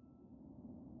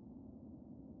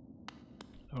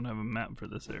 Don't have a map for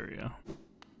this area.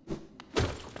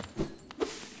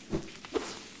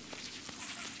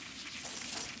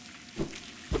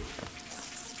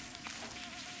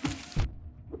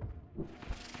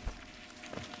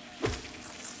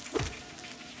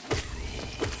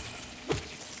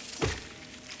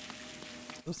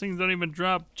 Those things don't even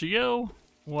drop geo?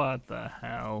 What the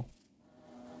hell?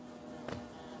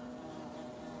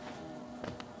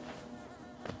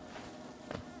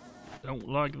 Don't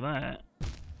like that.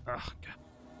 Ugh, God.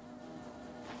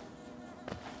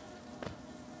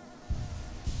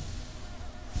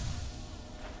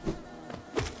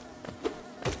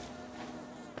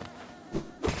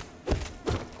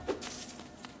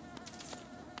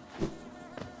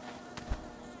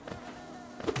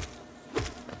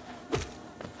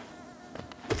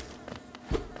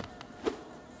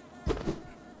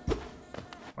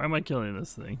 Why am I killing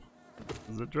this thing?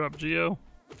 Does it drop geo?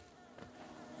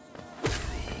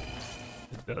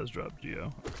 It does drop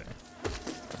geo, okay.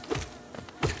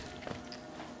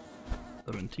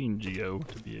 17 geo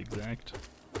to be exact.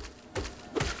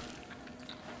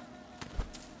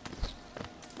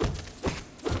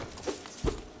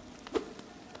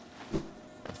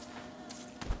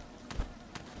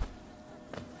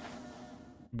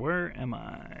 Where am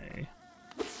I?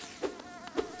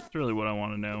 That's really what I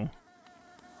want to know.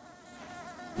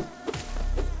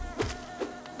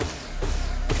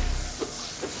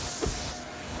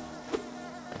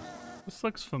 This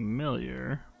looks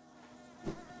familiar.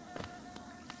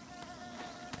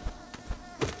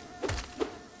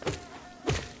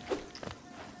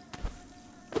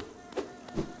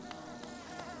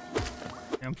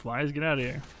 Damn flies, get out of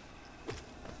here.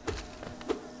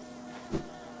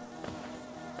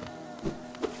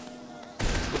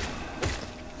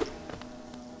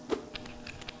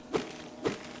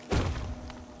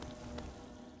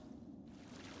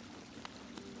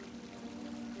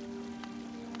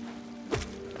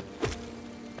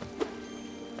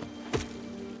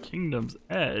 Kingdom's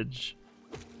Edge?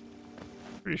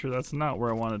 Pretty sure that's not where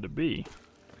I wanted to be.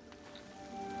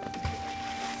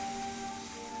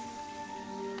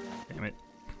 Damn it.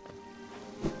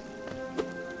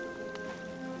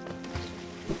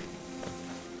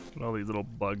 Look at all these little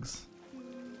bugs.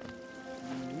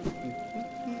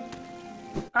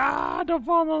 Ah, don't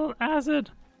fall in the acid!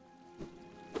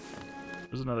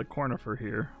 There's another corner for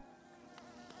here.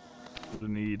 We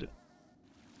need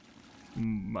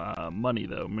money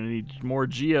though. I'm gonna need more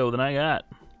geo than I got.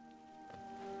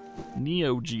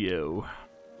 Neo Geo.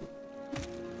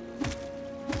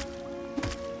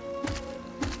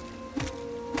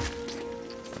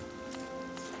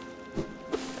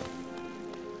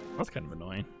 That's kind of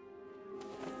annoying.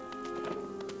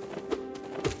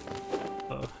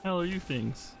 The hell are you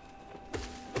things?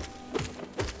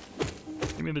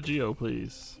 Give me the geo,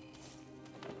 please.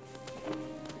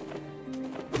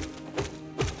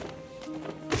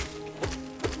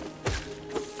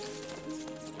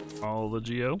 All the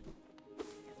geo.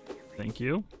 Thank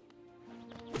you.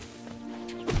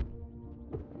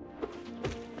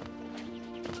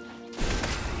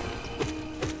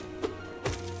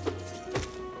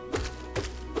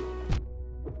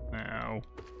 Ow.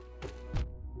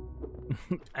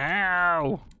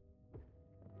 Ow!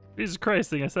 Jesus Christ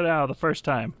thing, I said ow the first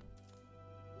time.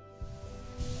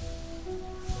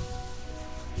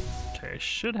 Okay, I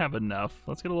should have enough.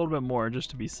 Let's get a little bit more just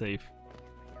to be safe.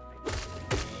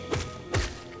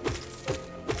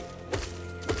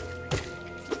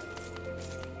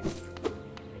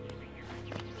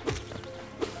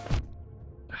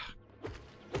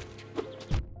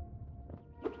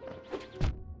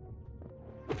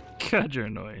 God, you're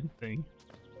annoying thing.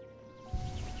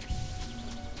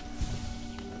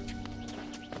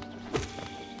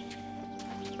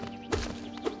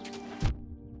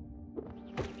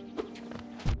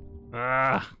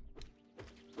 Ah.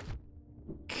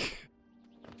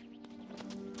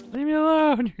 Leave me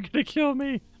alone, you're gonna kill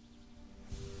me.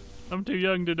 I'm too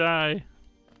young to die.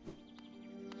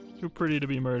 Too pretty to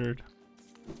be murdered.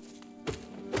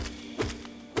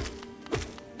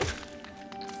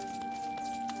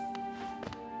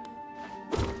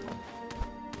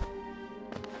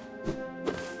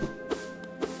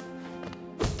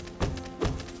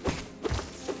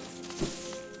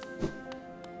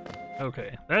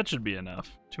 Okay, that should be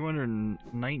enough.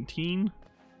 219?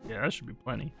 Yeah, that should be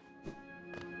plenty.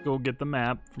 Go get the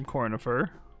map from Cornifer.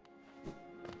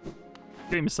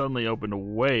 Game suddenly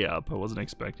opened way up. I wasn't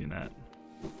expecting that.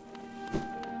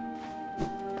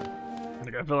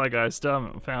 Like, I feel like I still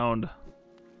haven't found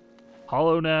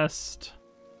Hollow Nest.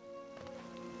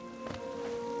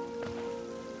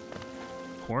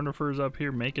 Cornifer's up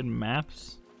here making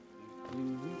maps.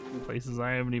 Places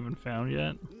I haven't even found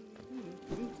yet.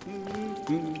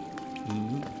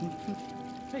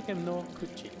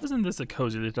 Isn't this a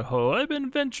cozy little hole? I've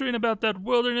been venturing about that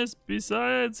wilderness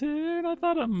besides here, and I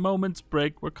thought a moment's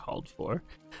break were called for.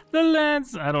 The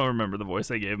lands... I don't remember the voice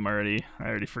I gave him already. I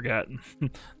already forgot.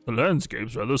 The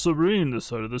landscape's rather serene this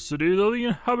side of the city, though the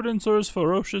inhabitants are as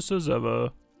ferocious as ever.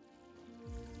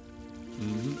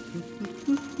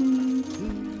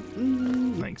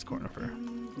 Thanks, Cornifer.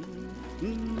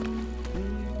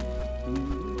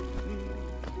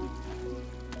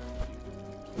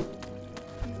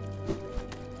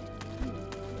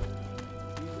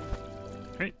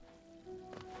 Great.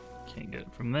 Can't get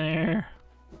it from there.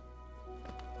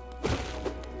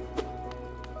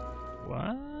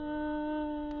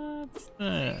 What's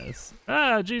this?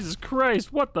 Ah, Jesus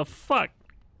Christ, what the fuck?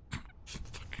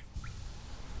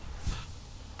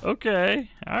 Okay,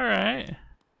 alright.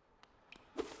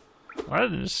 Well, that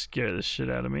didn't just scare the shit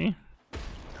out of me.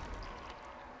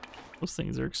 Those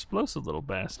things are explosive little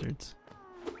bastards.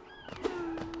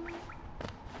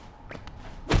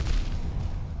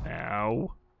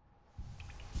 Ow.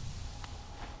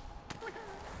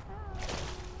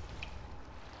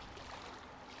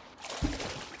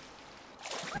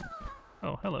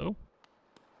 Oh, hello.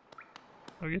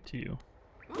 I'll get to you.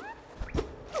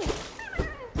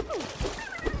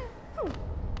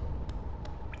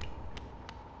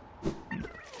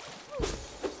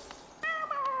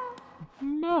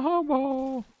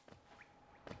 Momo.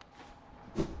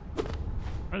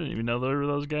 I didn't even know there were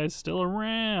those guys still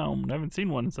around. I haven't seen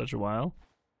one in such a while.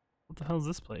 What the hell is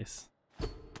this place?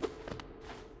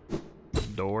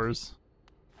 Doors.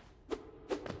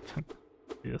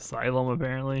 The asylum,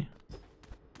 apparently.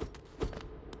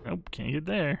 Nope, can't get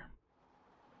there.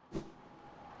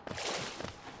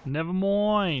 Never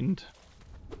mind.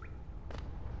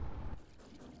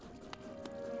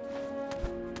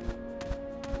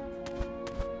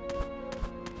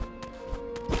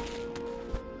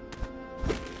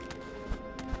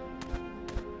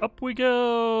 Up we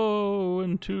go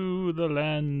into the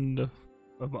land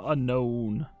of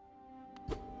unknown.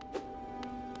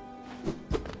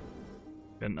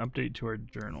 Got an update to our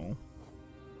journal.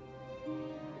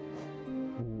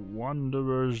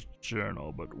 Wanderer's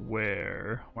journal, but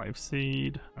where? Life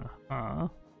seed. Uh-huh.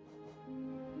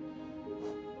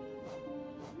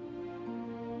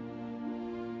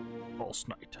 False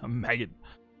night. A maggot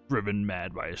driven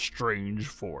mad by a strange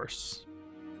force.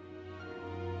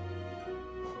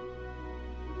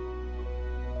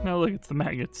 No, look, it's the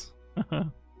maggots. Yeah,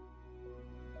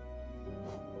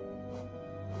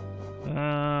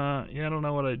 I don't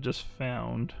know what I just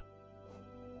found.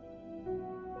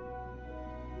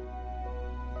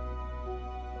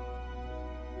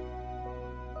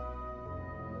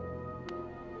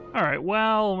 Alright,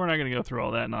 well, we're not gonna go through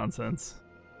all that nonsense.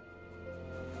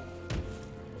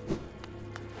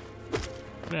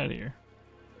 Get out of here.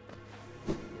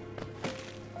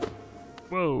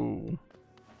 Whoa.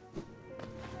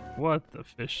 What the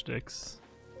fish sticks?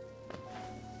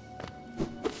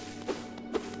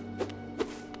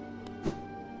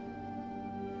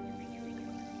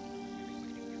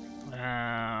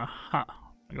 Huh.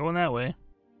 Going that way.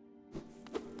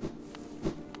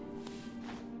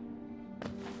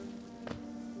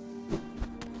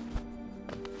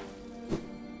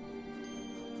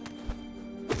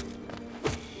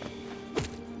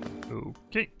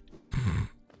 Okay.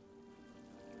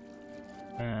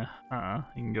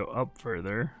 You can go up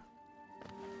further.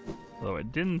 Although I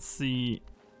didn't see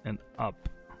an up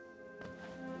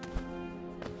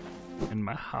in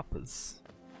my hoppers.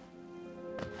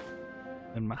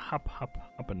 and my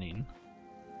happening.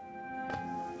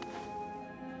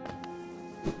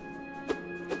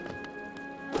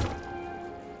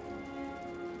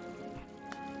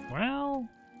 Well.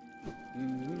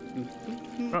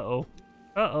 Uh-oh.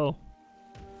 Uh-oh.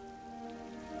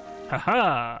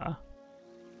 Haha!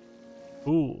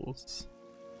 Fools.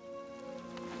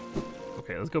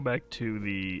 Okay, let's go back to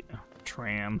the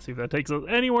tram, see if that takes us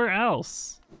anywhere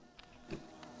else.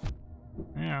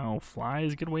 Ow,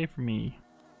 flies, get away from me.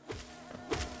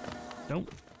 Don't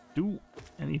do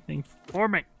anything for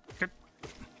me.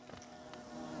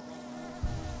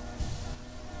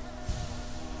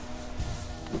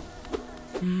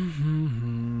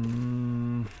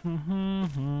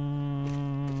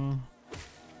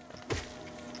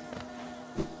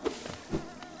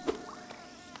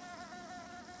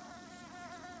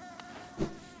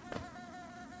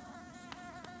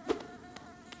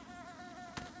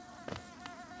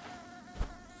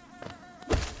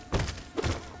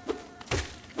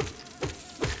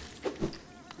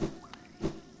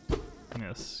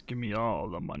 Yes, give me all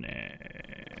the money.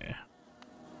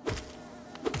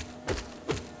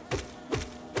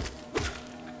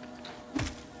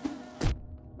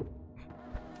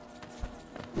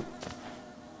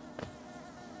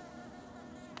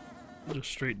 Just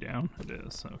straight down? It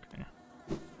is, okay.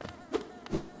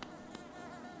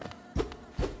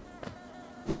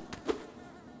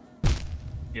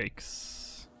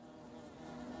 Yikes.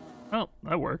 Oh,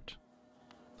 that worked.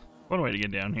 One way to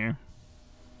get down here.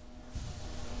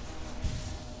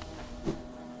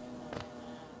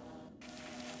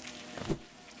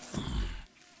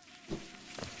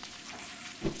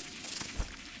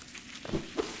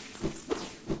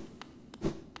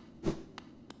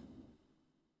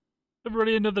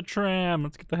 Everybody into the tram.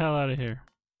 Let's get the hell out of here.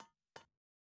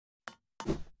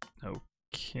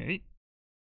 Okay.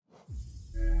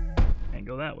 Can't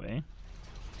go that way.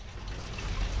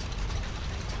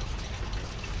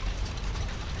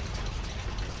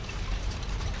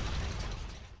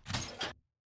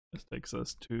 This takes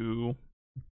us to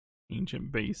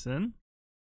Ancient Basin.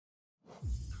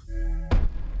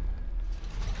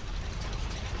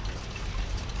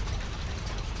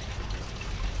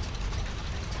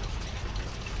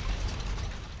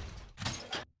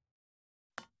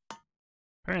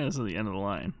 Apparently this is the end of the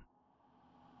line.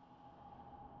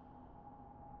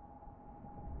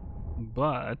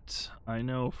 But I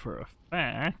know for a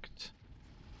fact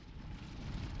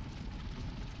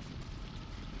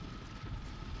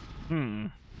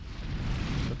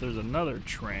but there's another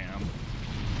tram.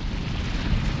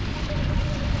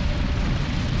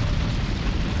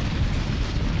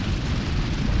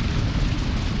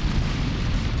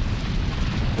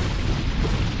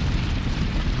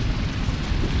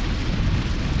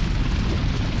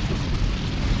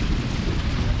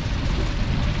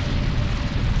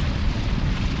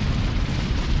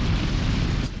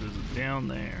 Down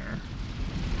there.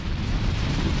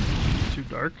 Too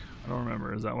dark? I don't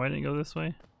remember. Is that why I didn't go this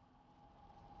way?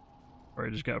 Or I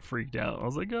just got freaked out. I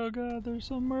was like, oh god, there's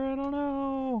somewhere I don't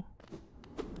know.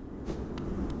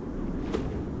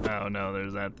 Oh no,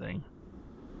 there's that thing.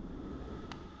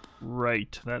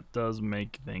 Right, that does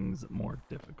make things more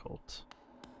difficult.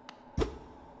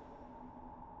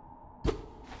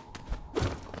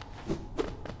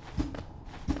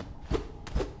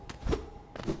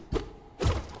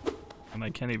 I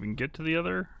can't even get to the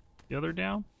other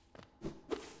down.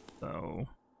 So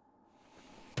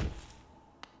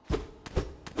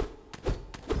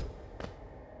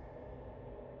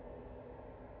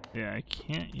yeah, I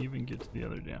can't even get to the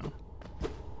other down.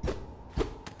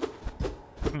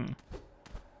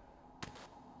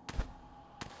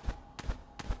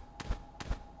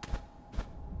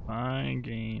 Fine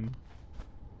game.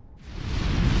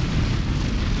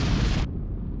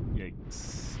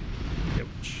 Yikes.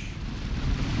 Ouch.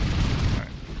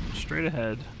 Straight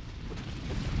ahead.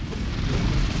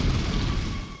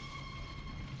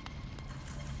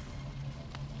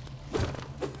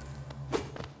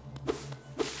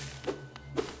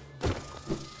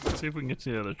 Let's see if we can get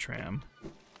to the other tram.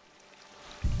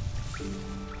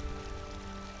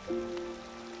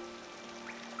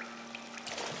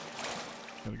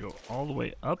 Gotta go all the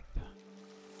way up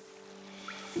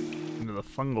into the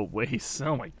fungal waste.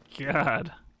 Oh my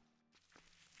god.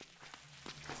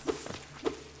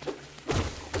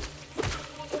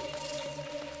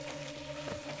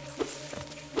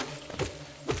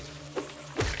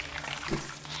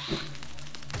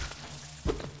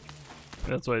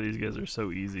 That's why these guys are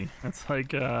so easy. It's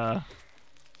like, if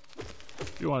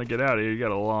you want to get out of here, you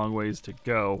got a long ways to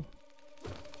go.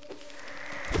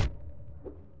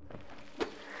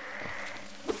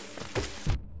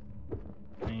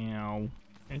 Ow.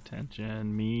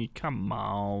 mention me. Come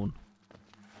on.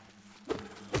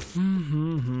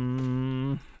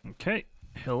 Okay,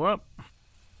 hill up.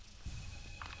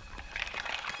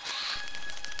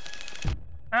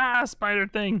 Ah, spider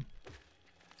thing.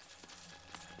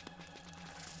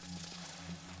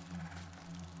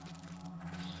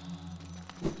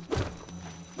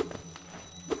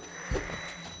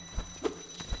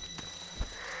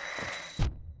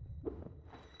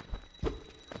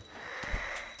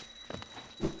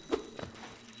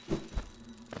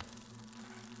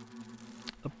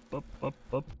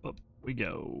 Up we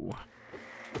go.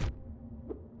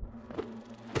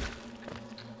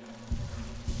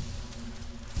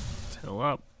 Hill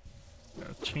up.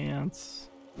 Got a chance.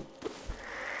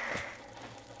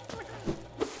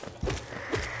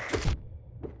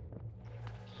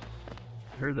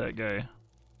 Heard that guy.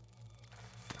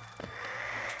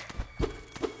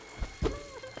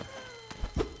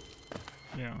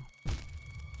 Yeah.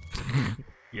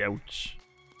 Youch.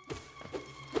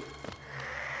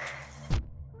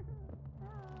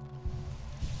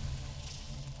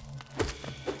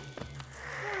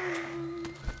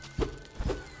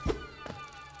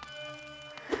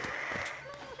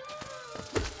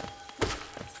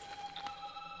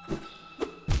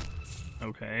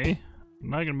 Okay, I'm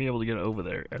not gonna be able to get over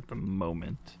there at the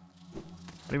moment. I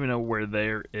don't even know where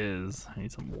there is. I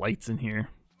need some lights in here.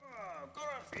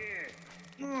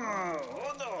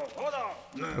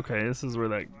 Okay, this is where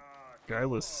that guy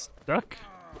was stuck.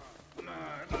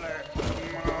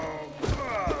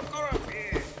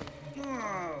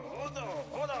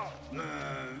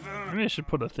 Maybe I should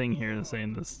put a thing here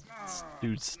saying this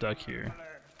dude's stuck here.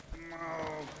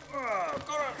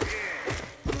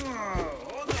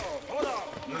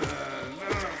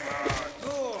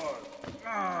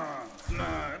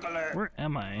 Where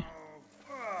am I?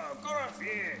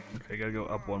 Okay, gotta go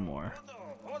up one more.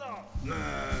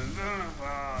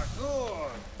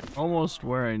 Almost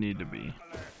where I need to be,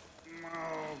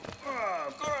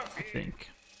 I think.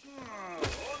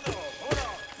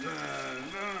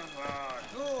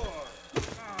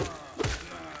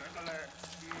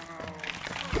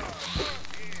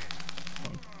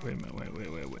 Oh, wait a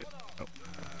minute, wait. Oh.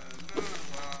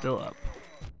 Still up.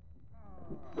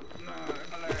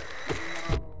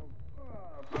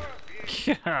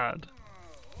 God,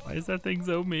 why is that thing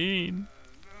so mean?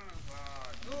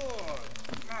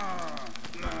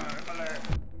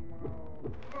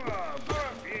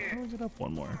 I'll get up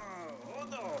one more.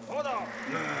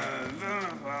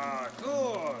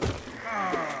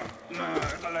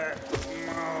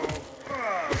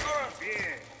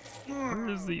 Where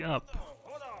is the up?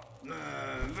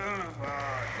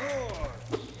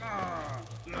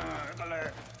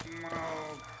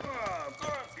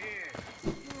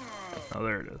 Oh,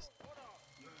 there it is.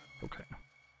 Okay.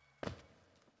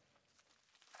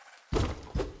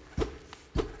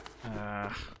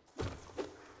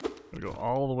 Gonna go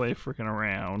all the way freaking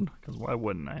around, because why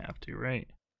wouldn't I have to, right?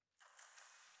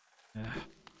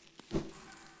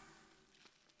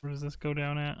 Where does this go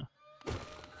down at?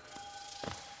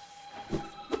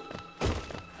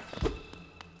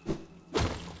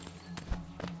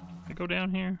 I go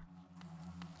down here?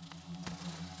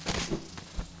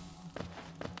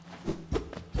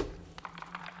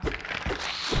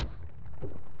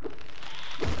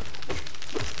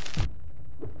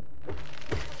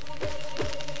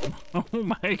 Oh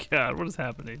my god, what is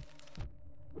happening?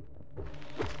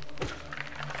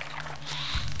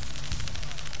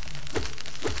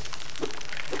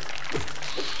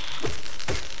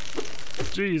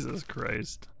 Jesus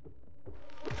Christ.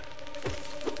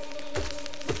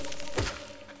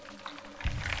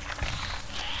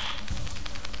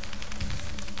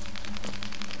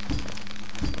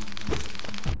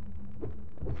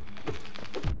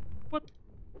 What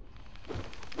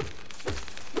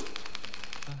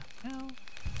the hell?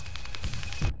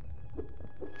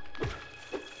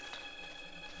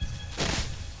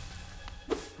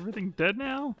 Everything dead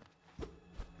now?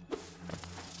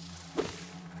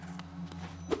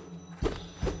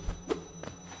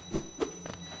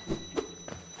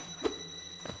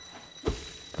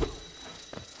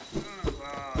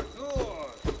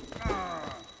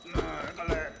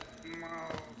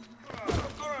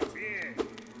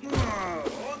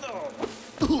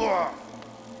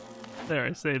 There,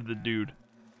 I saved the dude.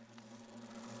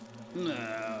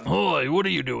 Hoy, what are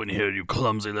you doing here, you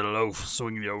clumsy little oaf,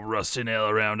 swinging your rusty nail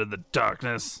around in the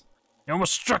darkness? You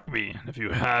almost struck me, and if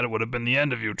you had, it would have been the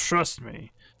end of you, trust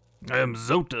me. I am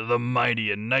Zota the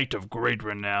Mighty, a knight of great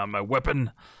renown. My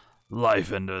weapon,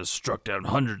 Life Ender, has struck down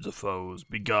hundreds of foes.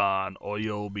 Begone, or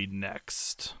you'll be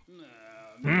next.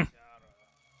 Are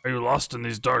you lost in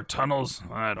these dark tunnels?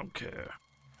 I don't care.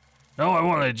 No, I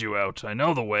won't lead you out. I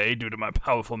know the way due to my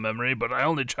powerful memory, but I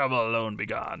only travel alone.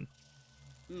 Begone.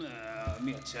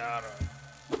 Mia cara.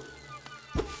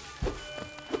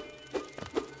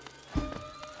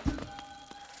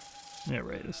 Yeah,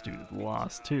 right. This dude is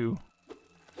lost too.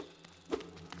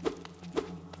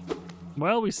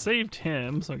 Well, we saved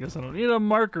him, so I guess I don't need a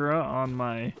marker on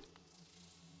my.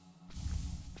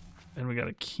 And we got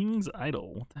a King's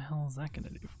Idol. What the hell is that gonna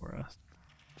do for us?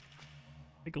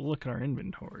 Take a look at our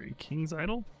inventory. King's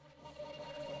Idol?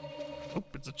 Oh,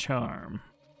 it's a charm.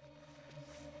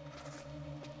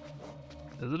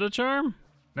 Is it a charm?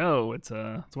 No, it's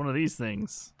one of these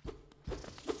things.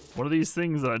 One of these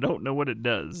things that I don't know what it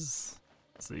does.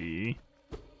 Let's see.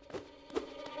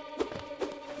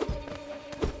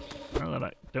 Now that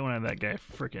I don't have that guy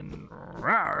freaking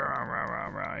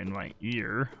in my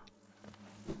ear.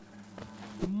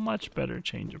 Much better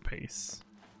change of pace.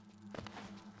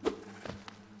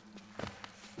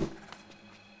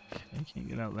 Okay, can't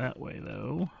get out that way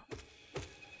though.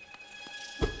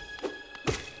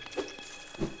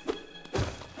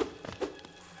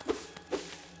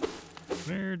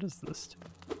 Where does this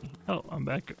take me? Oh, I'm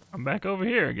back over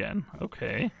here again.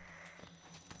 Okay.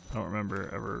 I don't remember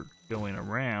ever going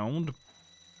around.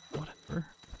 Whatever.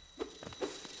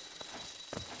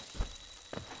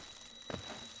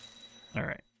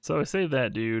 Alright. So I saved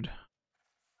that dude.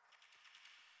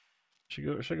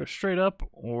 Should I go straight up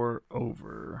or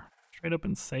over? Straight up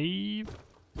and save?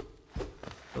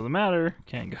 Doesn't matter.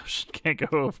 Can't go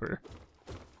over.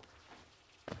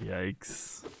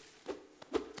 Yikes.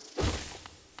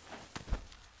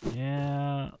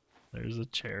 Yeah, there's a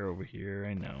chair over here.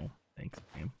 I know. Thanks,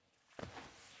 game.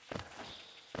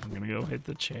 I'm gonna go hit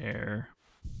the chair.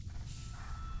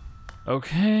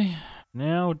 Okay,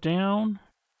 now down.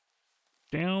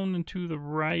 Down and to the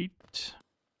right.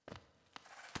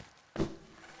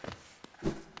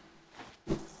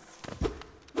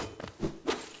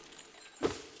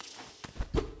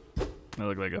 That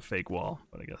looked like a fake wall,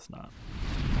 but I guess not.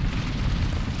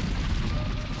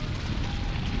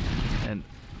 And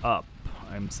up,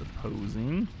 I'm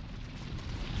supposing.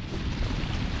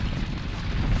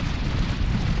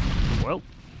 Well,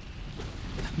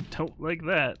 don't like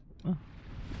that. God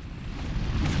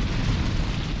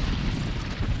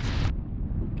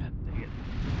dang it.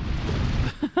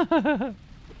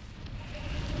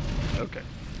 Okay.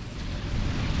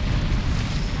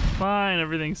 Fine,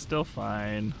 everything's still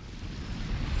fine.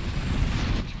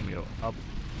 Just gonna go up.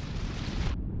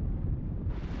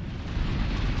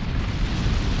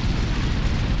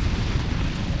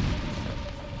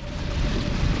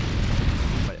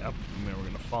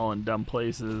 Fall in dumb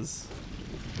places.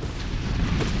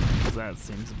 That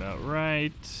seems about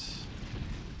right.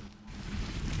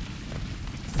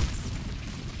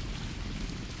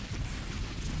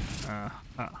 God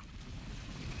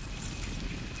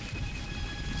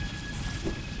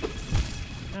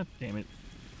damn it.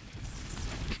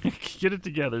 Get it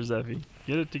together, Zeffy.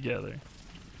 Get it together.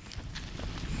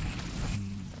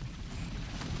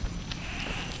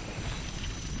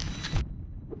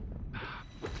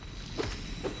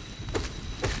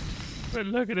 Quit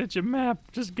looking at your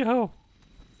map. Just go.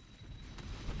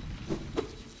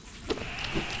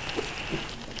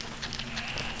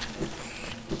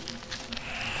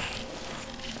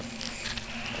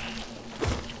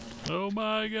 Oh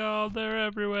my god, they're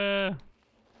everywhere.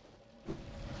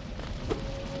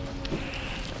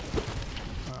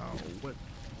 Oh, what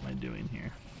am I doing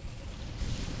here?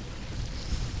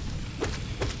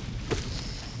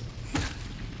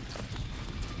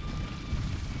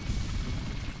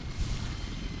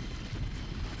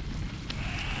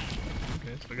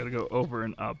 So I gotta go over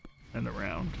and up and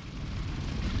around.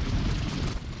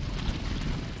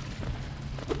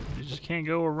 You just can't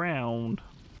go around.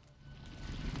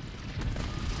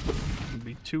 It'd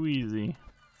be too easy.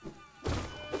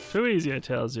 Too easy, I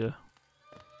tells you.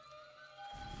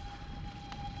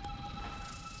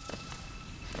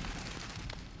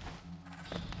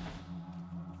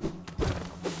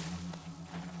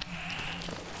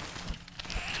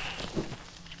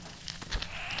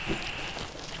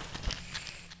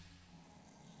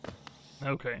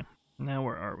 Okay, now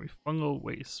where are we? Fungal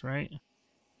waste, right?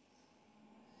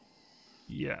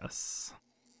 Yes.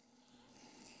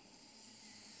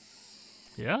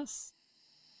 Yes?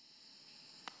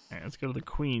 Alright, let's go to the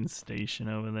Queen's Station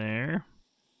over there.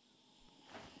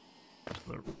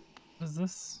 What is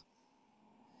this?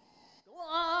 Go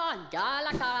on,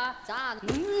 Galaka-san.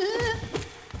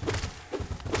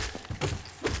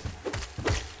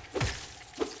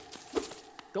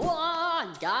 Go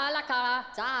on,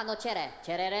 Galaka-san no chere,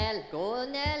 chererel,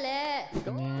 gonele.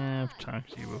 Yeah, I've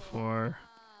talked to you before.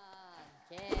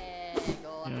 Chere.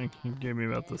 Yeah, he gave me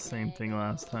about the same thing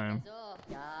last time.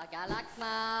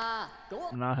 Gagalakma. Go.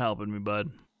 You're not helping me, bud.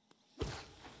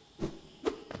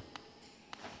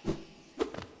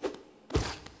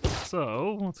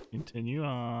 So, let's continue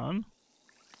on.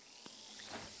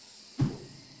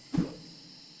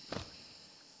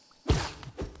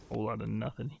 Whole lot of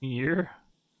nothing here.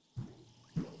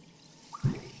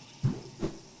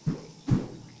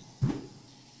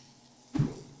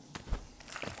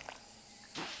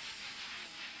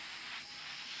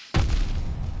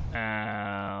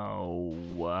 Ow.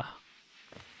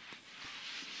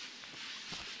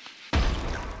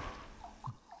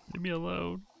 Leave me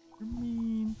alone. You're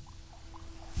mean.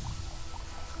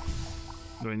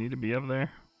 Do I need to be up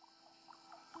there?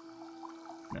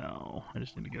 No, I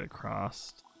just need to get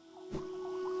across.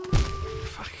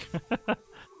 Fuck.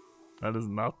 That is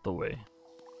not the way.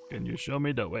 Can you show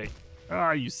me the way?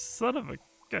 Ah, you son of a...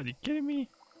 God, you kidding me?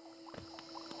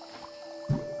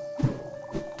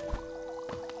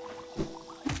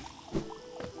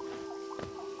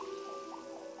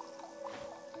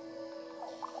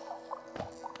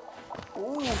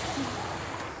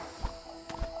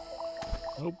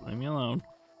 Nope, leave me alone.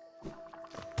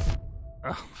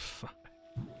 Oh, fuck.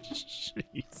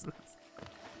 Jesus.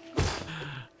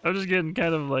 I'm just getting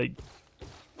kind of like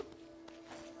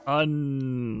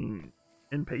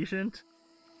impatient.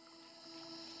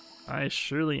 I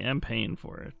surely am paying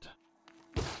for it.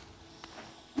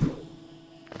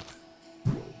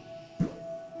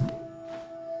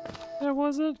 There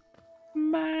was a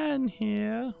man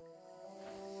here.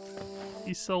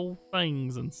 He sold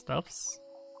things and stuffs.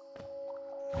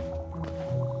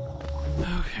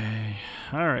 Okay.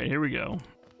 Alright, here we go.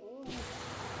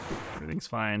 Everything's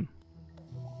fine.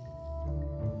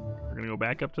 We're gonna go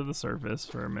back up to the surface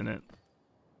for a minute.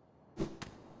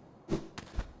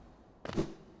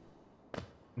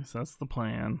 Guess that's the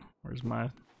plan. Where's my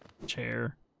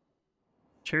chair?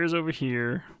 Chair's over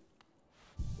here.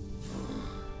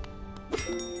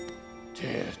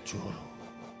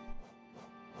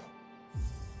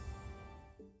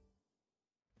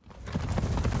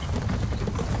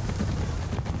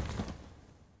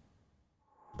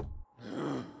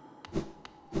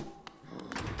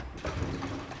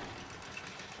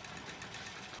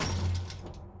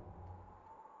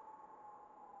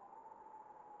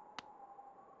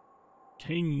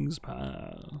 King's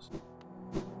Pass.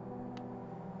 You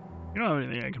don't have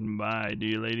anything I can buy, do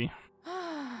you, lady?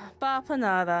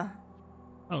 Bapanada.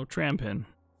 Oh, tram pin.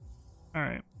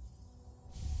 Alright.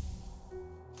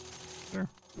 Sure,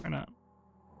 why not?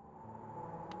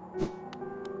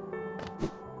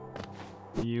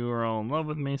 You are all in love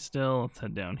with me still. Let's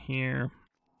head down here.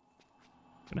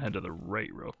 Gonna head to the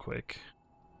right real quick.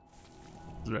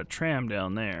 There's that tram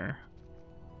down there.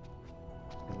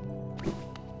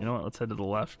 You know what? Let's head to the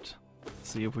left.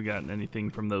 See if we got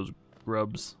anything from those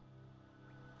grubs.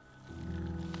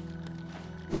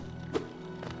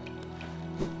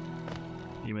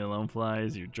 Leave me alone,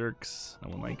 flies, you jerks. No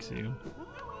one likes you.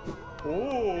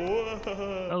 Oh.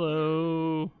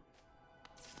 Hello.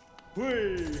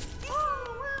 Hey.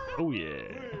 Oh yeah.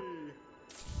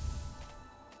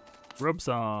 Grub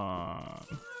song.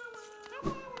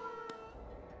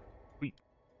 Wait,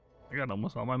 I got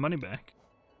almost all my money back.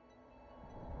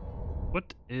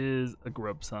 What is a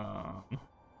grub song?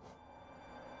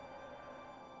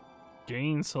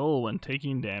 Gain soul when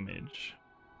taking damage.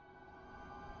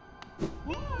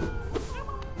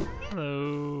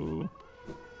 Hello.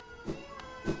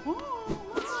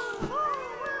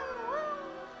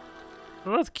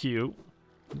 Well, that's cute.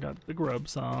 Got the grub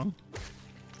song.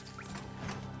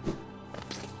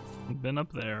 I've been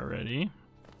up there already.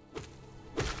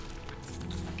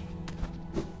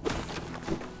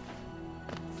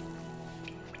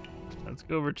 Let's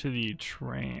go over to the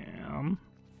tram.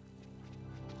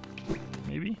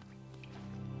 Maybe?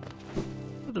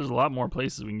 But there's a lot more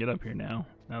places we can get up here now.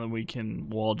 Now that we can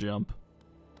wall jump.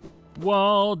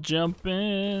 Wall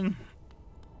jumping!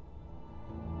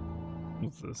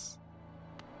 What's this?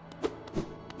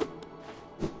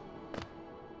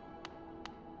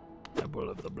 Apple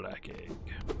of the black egg.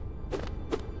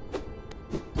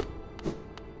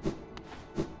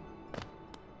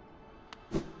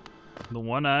 The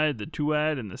one-eyed, the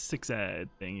two-eyed, and the six-eyed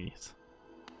thingies.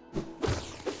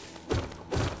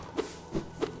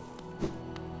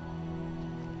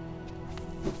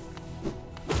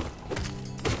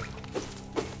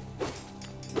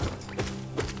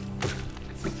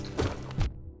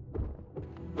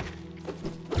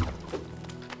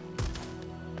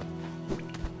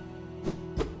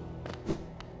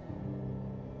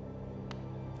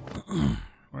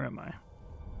 Where am I?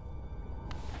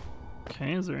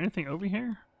 Okay, is there anything over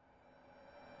here?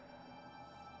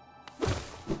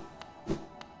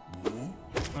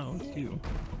 you.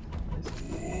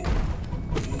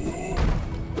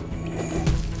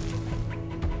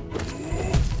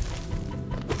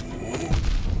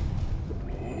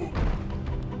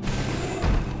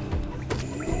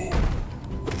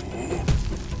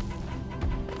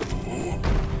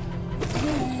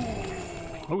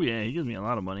 Oh yeah, he gives me a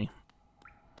lot of money.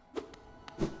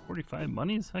 45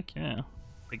 monies? Heck yeah.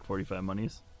 Take 45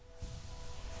 monies.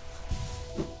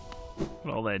 Look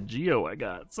at all that geo I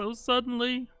got so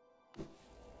suddenly.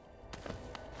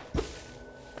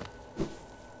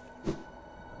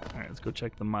 Alright, let's go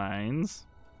check the mines.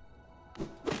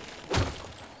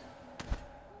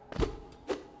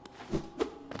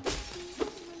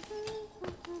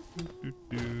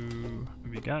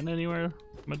 Have you gotten anywhere,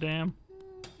 madame?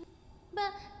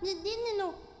 But didn't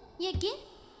know. Yeah, again?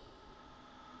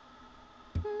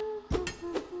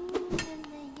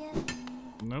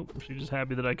 Nope, she's just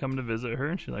happy that I come to visit her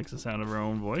and she likes the sound of her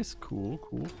own voice. Cool,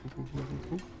 cool, cool, cool, cool,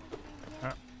 cool, cool.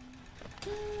 Ah.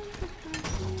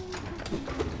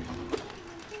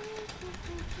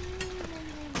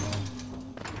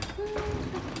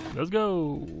 Let's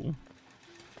go.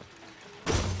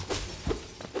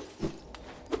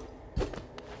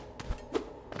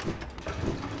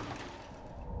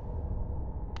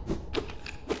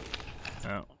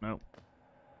 Oh, no.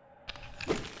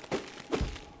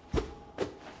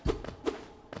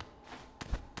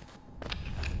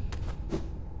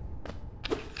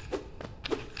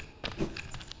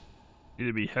 Need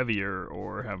to be heavier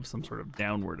or have some sort of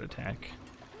downward attack.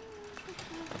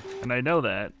 And I know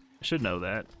that. I should know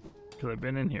that. Because I've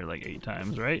been in here like 8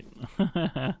 times, right?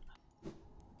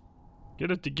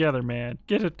 Get it together, man.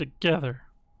 Get it together.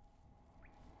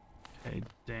 Okay,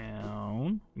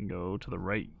 down. We can go to the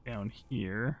right down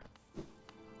here.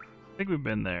 I think we've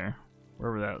been there.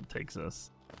 Wherever that takes us.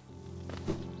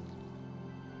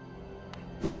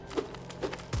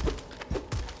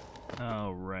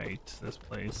 Oh, right. This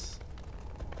place.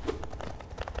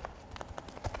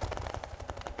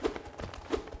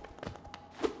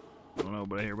 I don't know,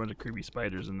 but I hear a bunch of creepy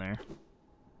spiders in there.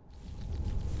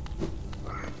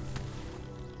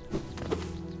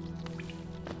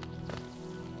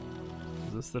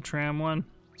 Is this the tram one?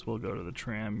 So we'll go to the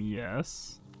tram,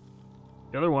 yes.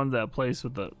 The other one's that place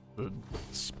with the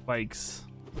spikes.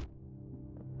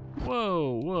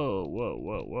 Whoa, whoa, whoa,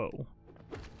 whoa, whoa.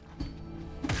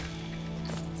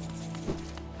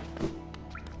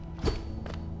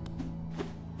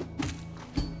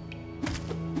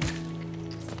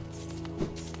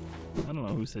 I don't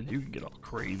know who said you could get all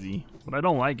crazy, but I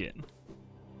don't like it.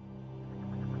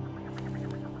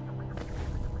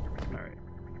 Alright.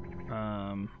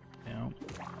 Yeah.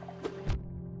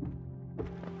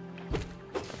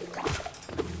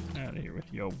 Out of here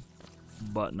with your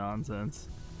butt nonsense.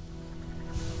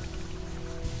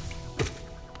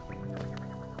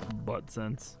 Butt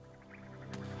sense.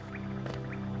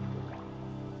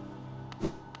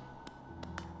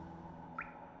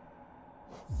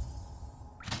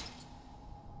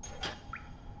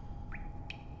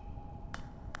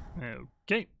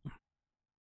 Okay.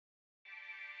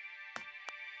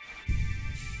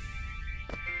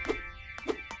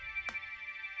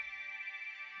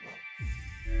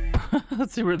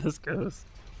 Let's see where this goes.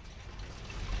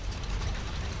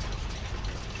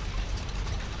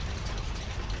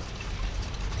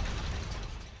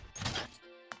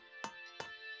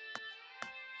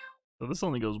 So this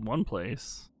only goes one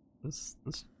place. This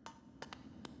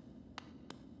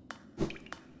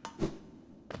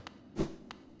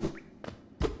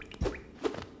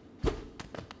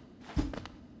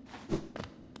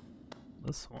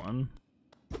one.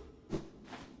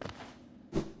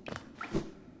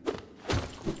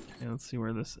 Okay, let's see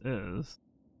where this is.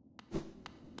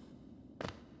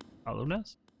 Hollow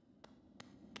Nest?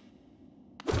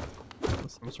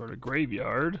 Some sort of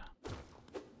graveyard.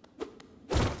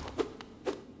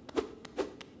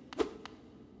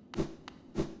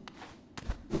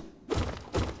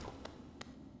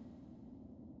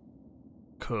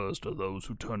 Cursed are those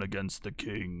who turn against the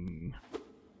king.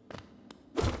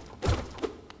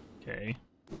 Okay.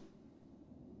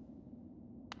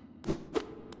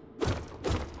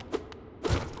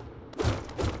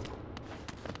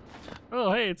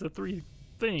 Oh, hey, it's a 3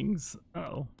 things.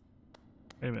 Uh-oh.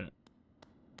 Wait a minute.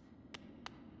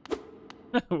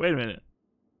 Wait a minute.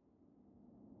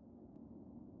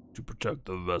 To protect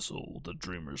the vessel, the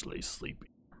dreamers lay sleeping.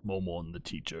 Momon the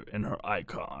teacher in her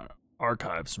icon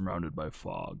archive surrounded by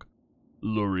fog.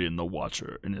 Lurien the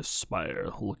watcher in his spire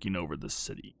looking over the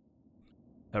city.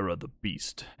 Hera the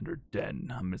beast in her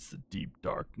den amidst the deep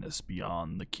darkness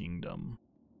beyond the kingdom.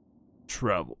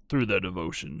 Travel through their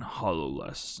devotion,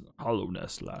 hollowness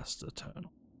lasts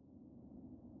eternal.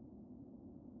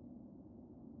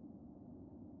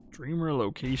 Dreamer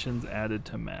locations added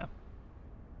to map.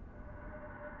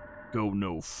 Go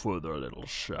no further, little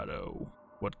shadow.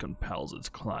 What compels its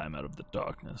climb out of the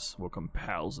darkness? What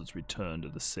compels its return to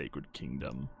the sacred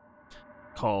kingdom?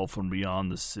 Call from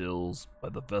beyond the sills, by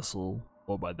the vessel,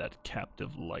 or by that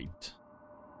captive light.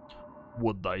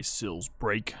 Would thy sills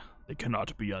break? They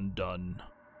cannot be undone.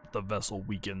 The vessel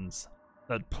weakens.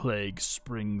 That plague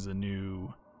springs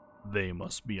anew. They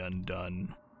must be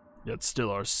undone. Yet still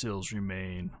our sills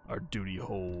remain. Our duty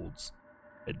holds.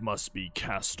 It must be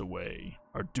cast away.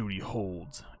 Our duty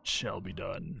holds. It shall be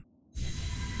done.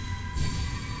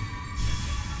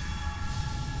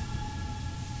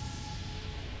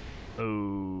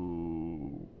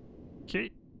 Okay.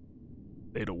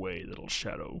 Fade away, little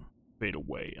shadow. Fade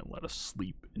away and let us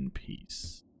sleep in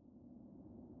peace.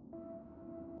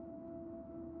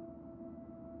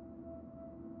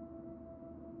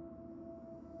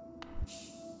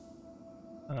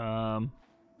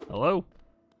 Hello?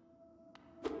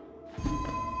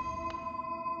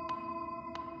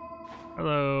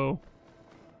 Hello?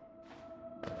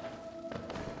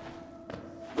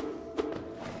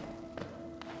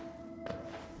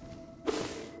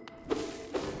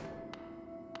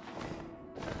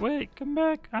 Wait, come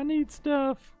back. I need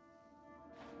stuff.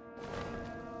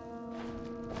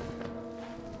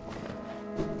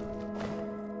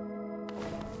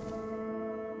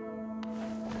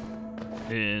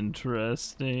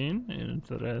 Interesting.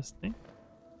 Interesting.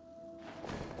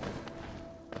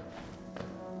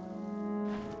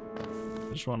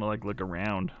 I just want to like look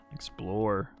around,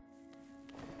 explore.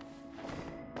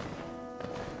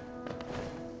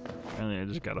 Apparently I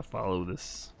just gotta follow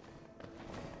this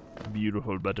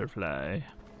beautiful butterfly.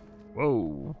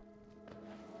 Whoa.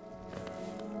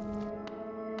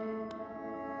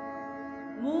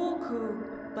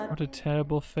 What a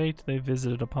terrible fate they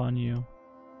visited upon you,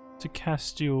 to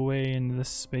cast you away into the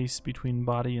space between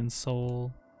body and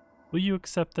soul. Will you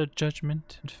accept their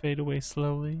judgment and fade away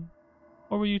slowly?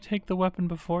 Or will you take the weapon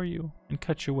before you and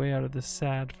cut your way out of this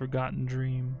sad, forgotten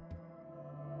dream?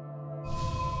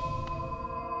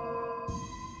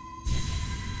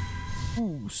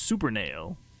 Ooh, super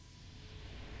nail.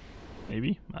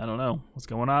 Maybe? I don't know. What's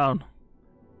going on?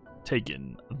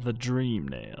 Taken the dream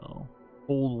nail.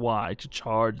 Hold Y to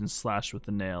charge and slash with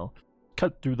the nail.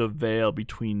 Cut through the veil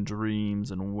between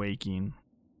dreams and waking.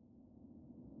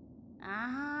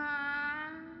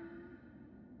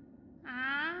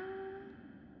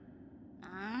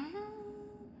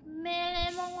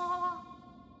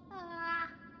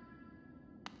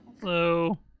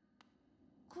 Hello.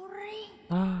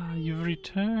 Ah, you've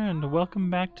returned. Welcome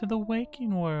back to the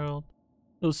waking world.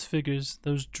 Those figures,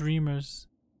 those dreamers,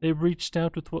 they reached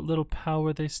out with what little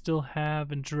power they still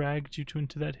have and dragged you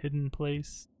into that hidden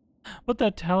place. But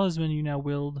that talisman you now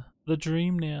wield, the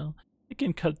dream nail, it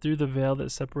can cut through the veil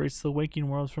that separates the waking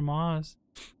world from Oz.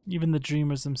 Even the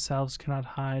dreamers themselves cannot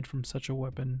hide from such a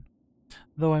weapon.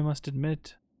 Though I must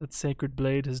admit, that sacred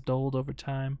blade has dulled over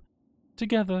time.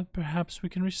 Together, perhaps we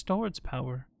can restore its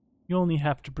power. You only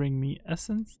have to bring me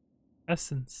essence,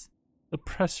 the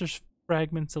precious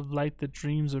fragments of light that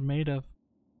dreams are made of.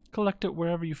 Collect it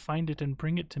wherever you find it and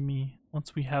bring it to me.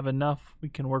 Once we have enough, we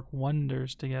can work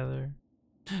wonders together.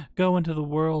 Go into the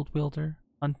world, Wielder.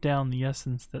 Hunt down the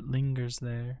essence that lingers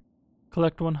there.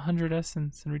 Collect 100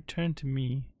 essence and return to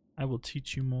me. I will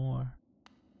teach you more.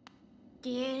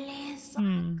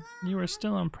 You are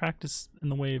still in practice in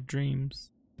the way of dreams.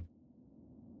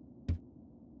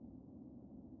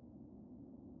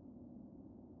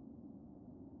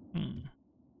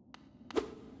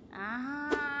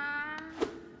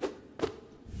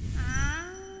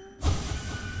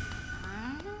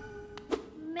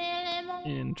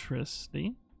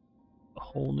 Interesting. A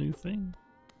whole new thing.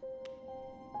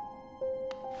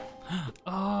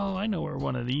 Oh, I know where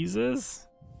one of these is.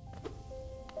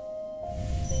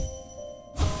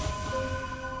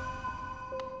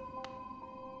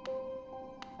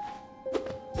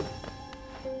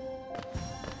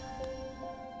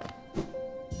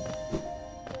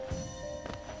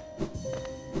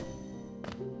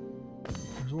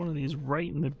 There's one of these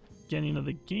right in the beginning of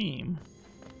the game.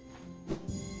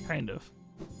 Kind of.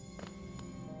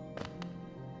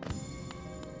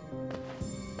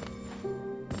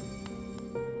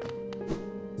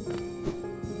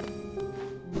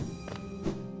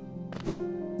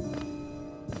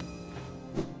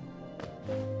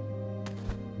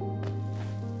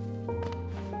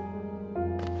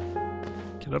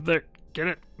 Get up there. Get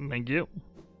it. Thank you.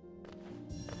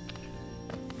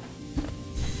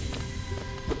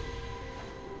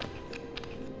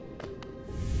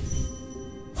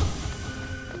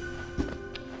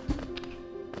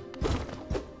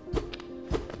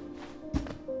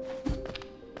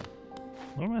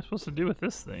 supposed to do with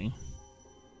this thing?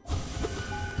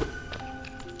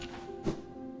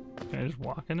 Can I just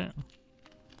walk in it?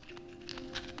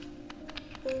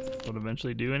 Will it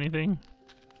eventually do anything?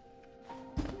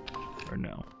 Or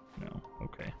no? No.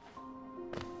 Okay.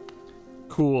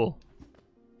 Cool.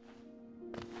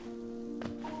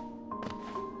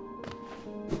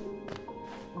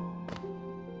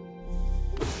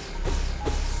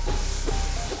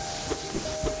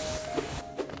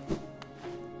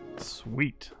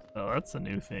 Sweet. Oh, that's a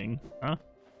new thing, huh?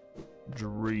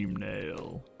 Dream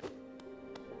nail.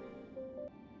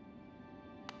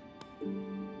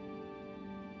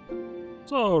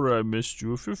 Sorry I missed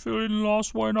you. If you're feeling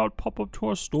lost, why not pop up to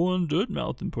our store in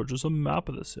Dirtmouth and purchase a map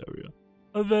of this area?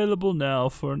 Available now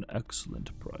for an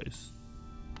excellent price.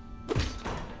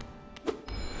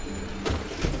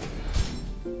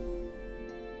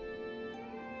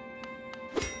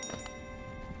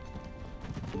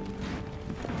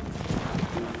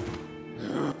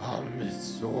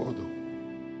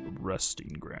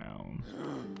 Resting ground.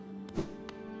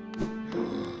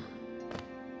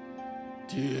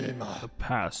 The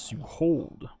pass you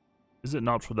hold. Is it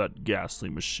not for that ghastly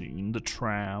machine, the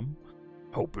tram?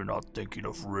 Hope you're not thinking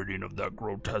of ridding of that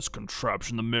grotesque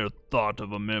contraption. The mere thought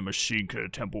of a mere machine could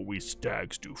attempt what we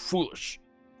stags do. Foolish.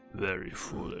 Very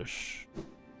foolish.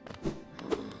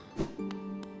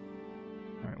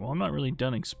 Alright, well I'm not really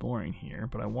done exploring here,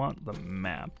 but I want the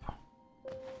map.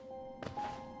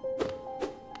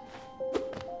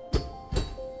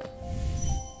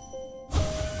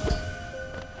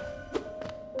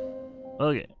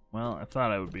 Okay, well, I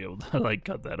thought I would be able to, like,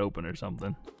 cut that open or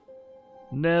something.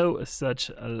 No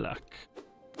such luck.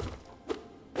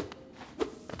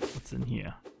 What's in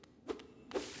here?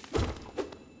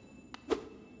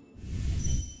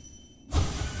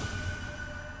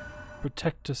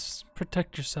 Protect us.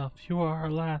 Protect yourself. You are our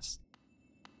last.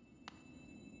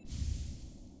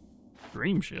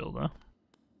 Dream shield, huh?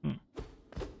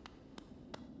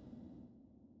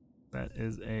 That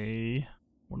is a...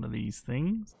 one of these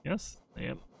things. Yes?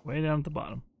 Yep. Way down at the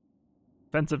bottom.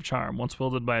 Offensive charm. Once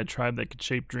wielded by a tribe that could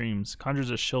shape dreams. Conjures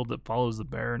a shield that follows the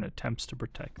bearer and attempts to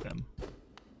protect them.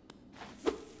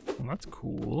 Well, that's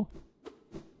cool.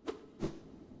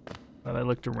 Glad I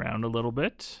looked around a little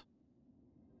bit.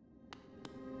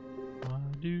 Why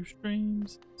do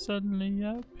streams suddenly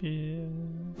appear?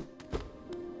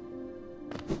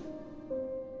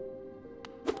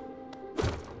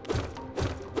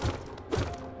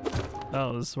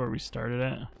 Oh, this is where we started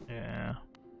at? Yeah.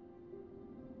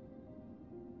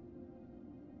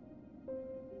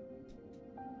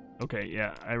 Okay,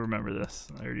 yeah, I remember this.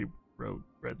 I already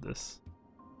read this.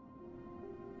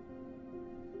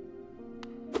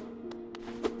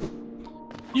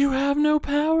 You have no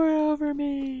power over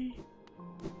me!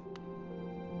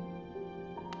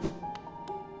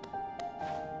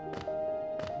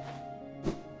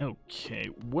 Okay,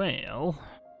 well...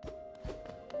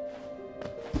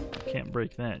 can't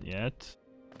break that yet.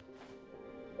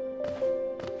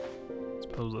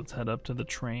 Suppose let's head up to the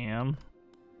tram.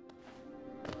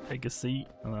 Take a seat,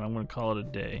 and then I'm gonna call it a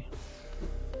day.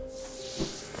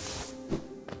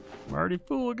 I'm already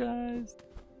full, guys.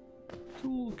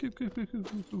 Cool, cool, cool, cool, cool,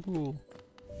 cool, cool.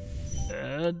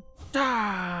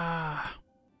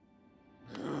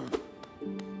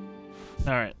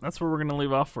 Alright, that's where we're gonna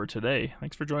leave off for today.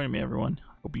 Thanks for joining me, everyone.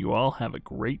 Hope you all have a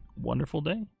great, wonderful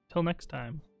day. Till next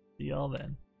time. See y'all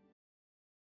then.